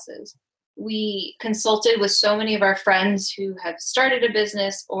anybody else's. We consulted with so many of our friends who have started a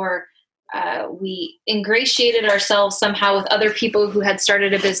business, or we ingratiated ourselves somehow with other people who had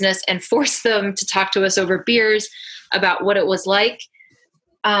started a business and forced them to talk to us over beers about what it was like.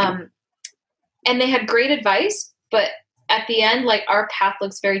 And they had great advice, but at the end, like, our path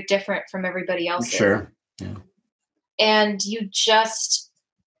looks very different from everybody else's. Sure. Yeah. And you just,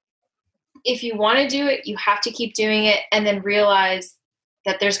 if you want to do it, you have to keep doing it, and then realize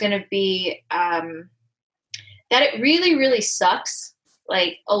that there's going to be, that it really, really sucks,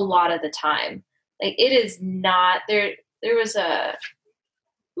 like, a lot of the time. Like, it is not, there was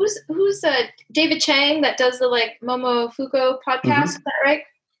who's David Chang that does the, like, Momofuku podcast, mm-hmm. Is that right?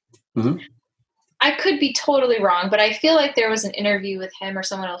 Mm-hmm. I could be totally wrong, but I feel like there was an interview with him or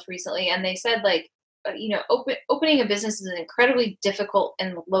someone else recently, and they said, like, opening a business is an incredibly difficult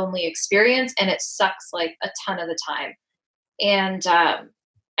and lonely experience, and it sucks, like, a ton of the time. And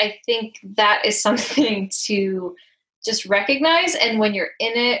I think that is something to just recognize. And when you're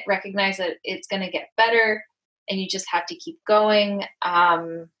in it, recognize that it's going to get better, and you just have to keep going.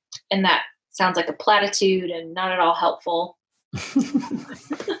 And that sounds like a platitude and not at all helpful.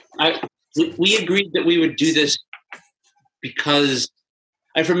 We agreed that we would do this because,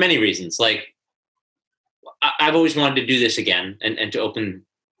 and for many reasons, like, I've always wanted to do this again and to open,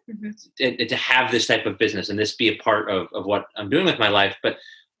 mm-hmm. and to have this type of business and this be a part of what I'm doing with my life. But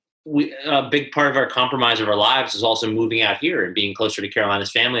a big part of our compromise of our lives is also moving out here and being closer to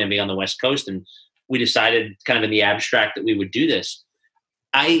Carolina's family and being on the West Coast. And we decided kind of in the abstract that we would do this.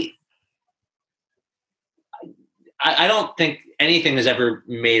 I don't think anything has ever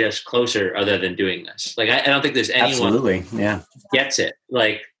made us closer other than doing this. Like, I don't think there's anyone who gets it.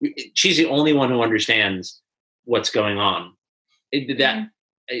 Like, she's the only one who understands what's going on. That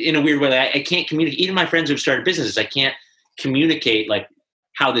in a weird way, I can't communicate. Even my friends who've started businesses, I can't communicate, like,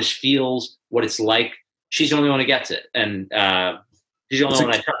 how this feels, what it's like. She's the only one who gets it. And she's the only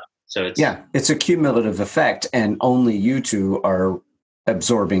one I trust. So it's a cumulative effect, and only you two are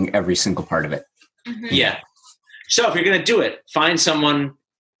absorbing every single part of it. Mm-hmm. Yeah. So if you're going to do it, find someone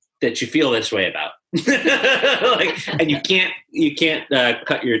that you feel this way about. Like, and you can't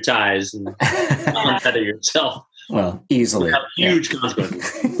cut your ties and untether yourself. Well, easily. Huge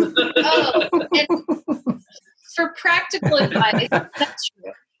consequences. And for practical advice, that's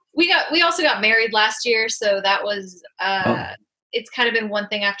true. We also got married last year, so that was it's kind of been one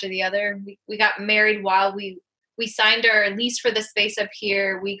thing after the other. We got married while we signed our lease for the space up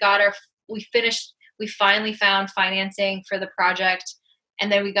here. We finally found financing for the project,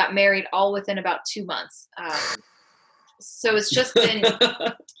 and then we got married all within about 2 months. So it's just been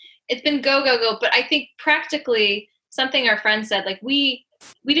it's been go, go, go. But I think practically something our friend said, like we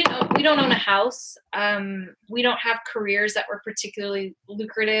don't own a house. We don't have careers that were particularly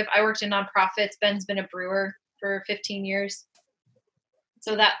lucrative. I worked in nonprofits. Ben's been a brewer for 15 years.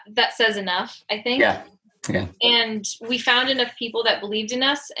 So that says enough, I think. Yeah. And we found enough people that believed in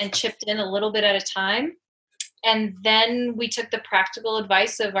us and chipped in a little bit at a time. And then we took the practical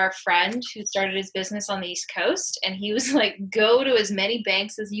advice of our friend who started his business on the East Coast. And he was like, go to as many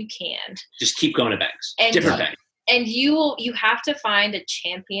banks as you can. Just keep going to banks, and different banks. And you have to find a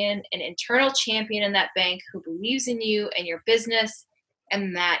champion, an internal champion in that bank who believes in you and your business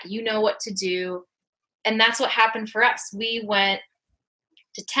and that you know what to do. And that's what happened for us. We went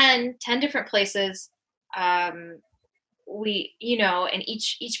to 10 different places. We, and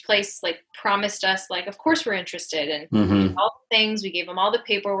each place like promised us, like, of course we're interested, and all the things. We gave them all the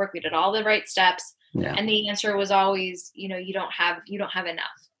paperwork. We did all the right steps. Yeah. And the answer was always, you don't have enough.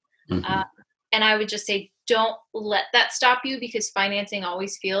 And I would just say, don't let that stop you, because financing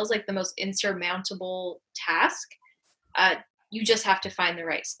always feels like the most insurmountable task. You just have to find the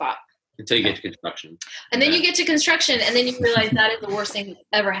right spot. Until you get to construction. And then you get to construction, and then you realize that is the worst thing that's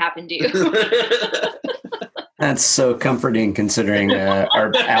ever happened to you. That's so comforting, considering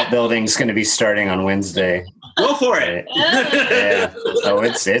our outbuilding is going to be starting on Wednesday. Go for it. Yeah. Oh,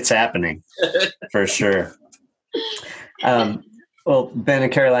 it's happening for sure. Well, Ben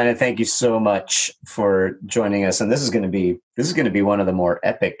and Carolina, thank you so much for joining us. And this is going to be one of the more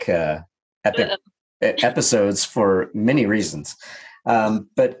epic episodes for many reasons.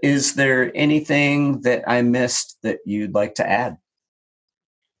 But is there anything that I missed that you'd like to add?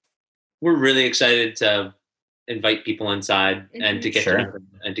 We're really excited to invite people inside and to get to know them,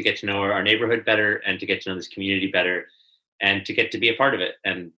 and to get to know our neighborhood better, and to get to know this community better, and to get to be a part of it.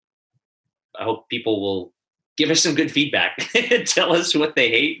 And I hope people will give us some good feedback, tell us what they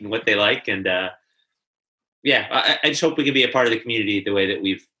hate and what they like. And I just hope we can be a part of the community the way that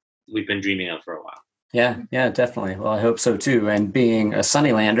we've been dreaming of for a while. Yeah, definitely. Well, I hope so too. And being a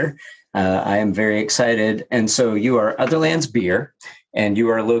Sunnylander, I am very excited. And so you are Otherlands Beer, and you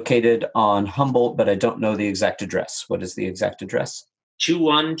are located on Humboldt, but I don't know the exact address. What is the exact address?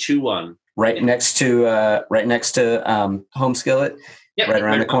 2121. Right next to Home Skillet. Yep, right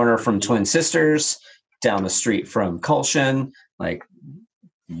around the corner from Twin Sisters, down the street from Culshan. Like,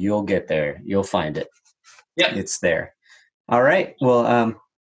 you'll get there. You'll find it. Yeah, it's there. All right. Well,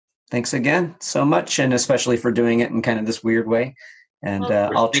 thanks again so much, and especially for doing it in kind of this weird way. And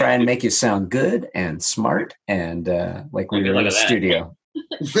I'll try and make you sound good and smart and like we were in a studio.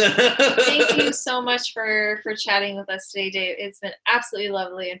 Thank you so much for chatting with us today, Dave. It's been absolutely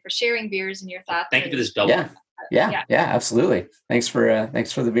lovely, and for sharing beers and your thoughts. Thank you for this double. Yeah, absolutely. Thanks for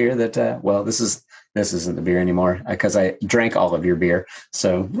the beer that, well, this isn't the beer anymore because I drank all of your beer.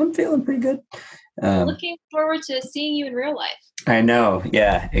 So I'm feeling pretty good. Looking forward to seeing you in real life. I know.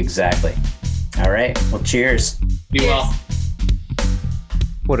 Yeah, exactly. All right. Well, cheers. Be well.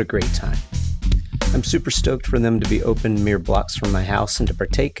 What a great time. I'm super stoked for them to be open mere blocks from my house and to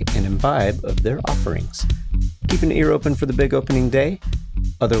partake and imbibe of their offerings. Keep an ear open for the big opening day.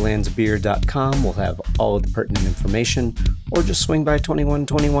 Otherlandsbeer.com will have all of the pertinent information, or just swing by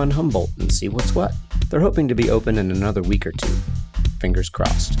 2121 Humboldt and see what's what. They're hoping to be open in another week or two. Fingers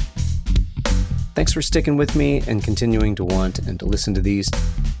crossed. Thanks for sticking with me and continuing to want and to listen to these.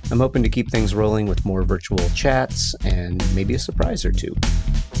 I'm hoping to keep things rolling with more virtual chats and maybe a surprise or two.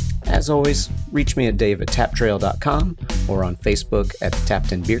 As always, reach me at dave@taptrail.com or on Facebook at the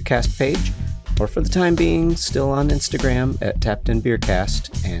Tapped In Beercast page, or for the time being, still on Instagram at Tapped In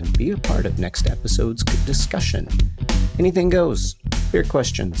Beercast, and be a part of next episode's discussion. Anything goes. Beer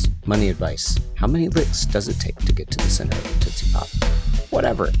questions, money advice, how many licks does it take to get to the center of a Tootsie Pop?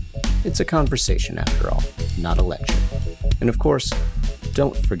 Whatever. It's a conversation after all, not a lecture. And of course,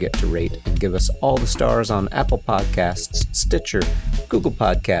 don't forget to rate and give us all the stars on Apple Podcasts, Stitcher, Google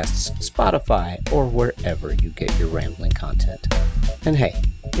Podcasts, Spotify, or wherever you get your rambling content. And hey,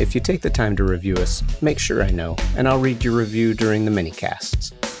 if you take the time to review us, make sure I know, and I'll read your review during the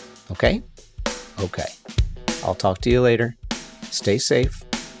mini-casts. Okay? Okay. I'll talk to you later. Stay safe,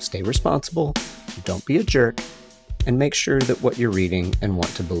 stay responsible, don't be a jerk, and make sure that what you're reading and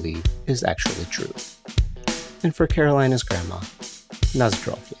want to believe is actually true. And for Carolina's grandma, na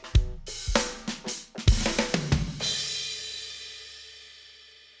zdrowie.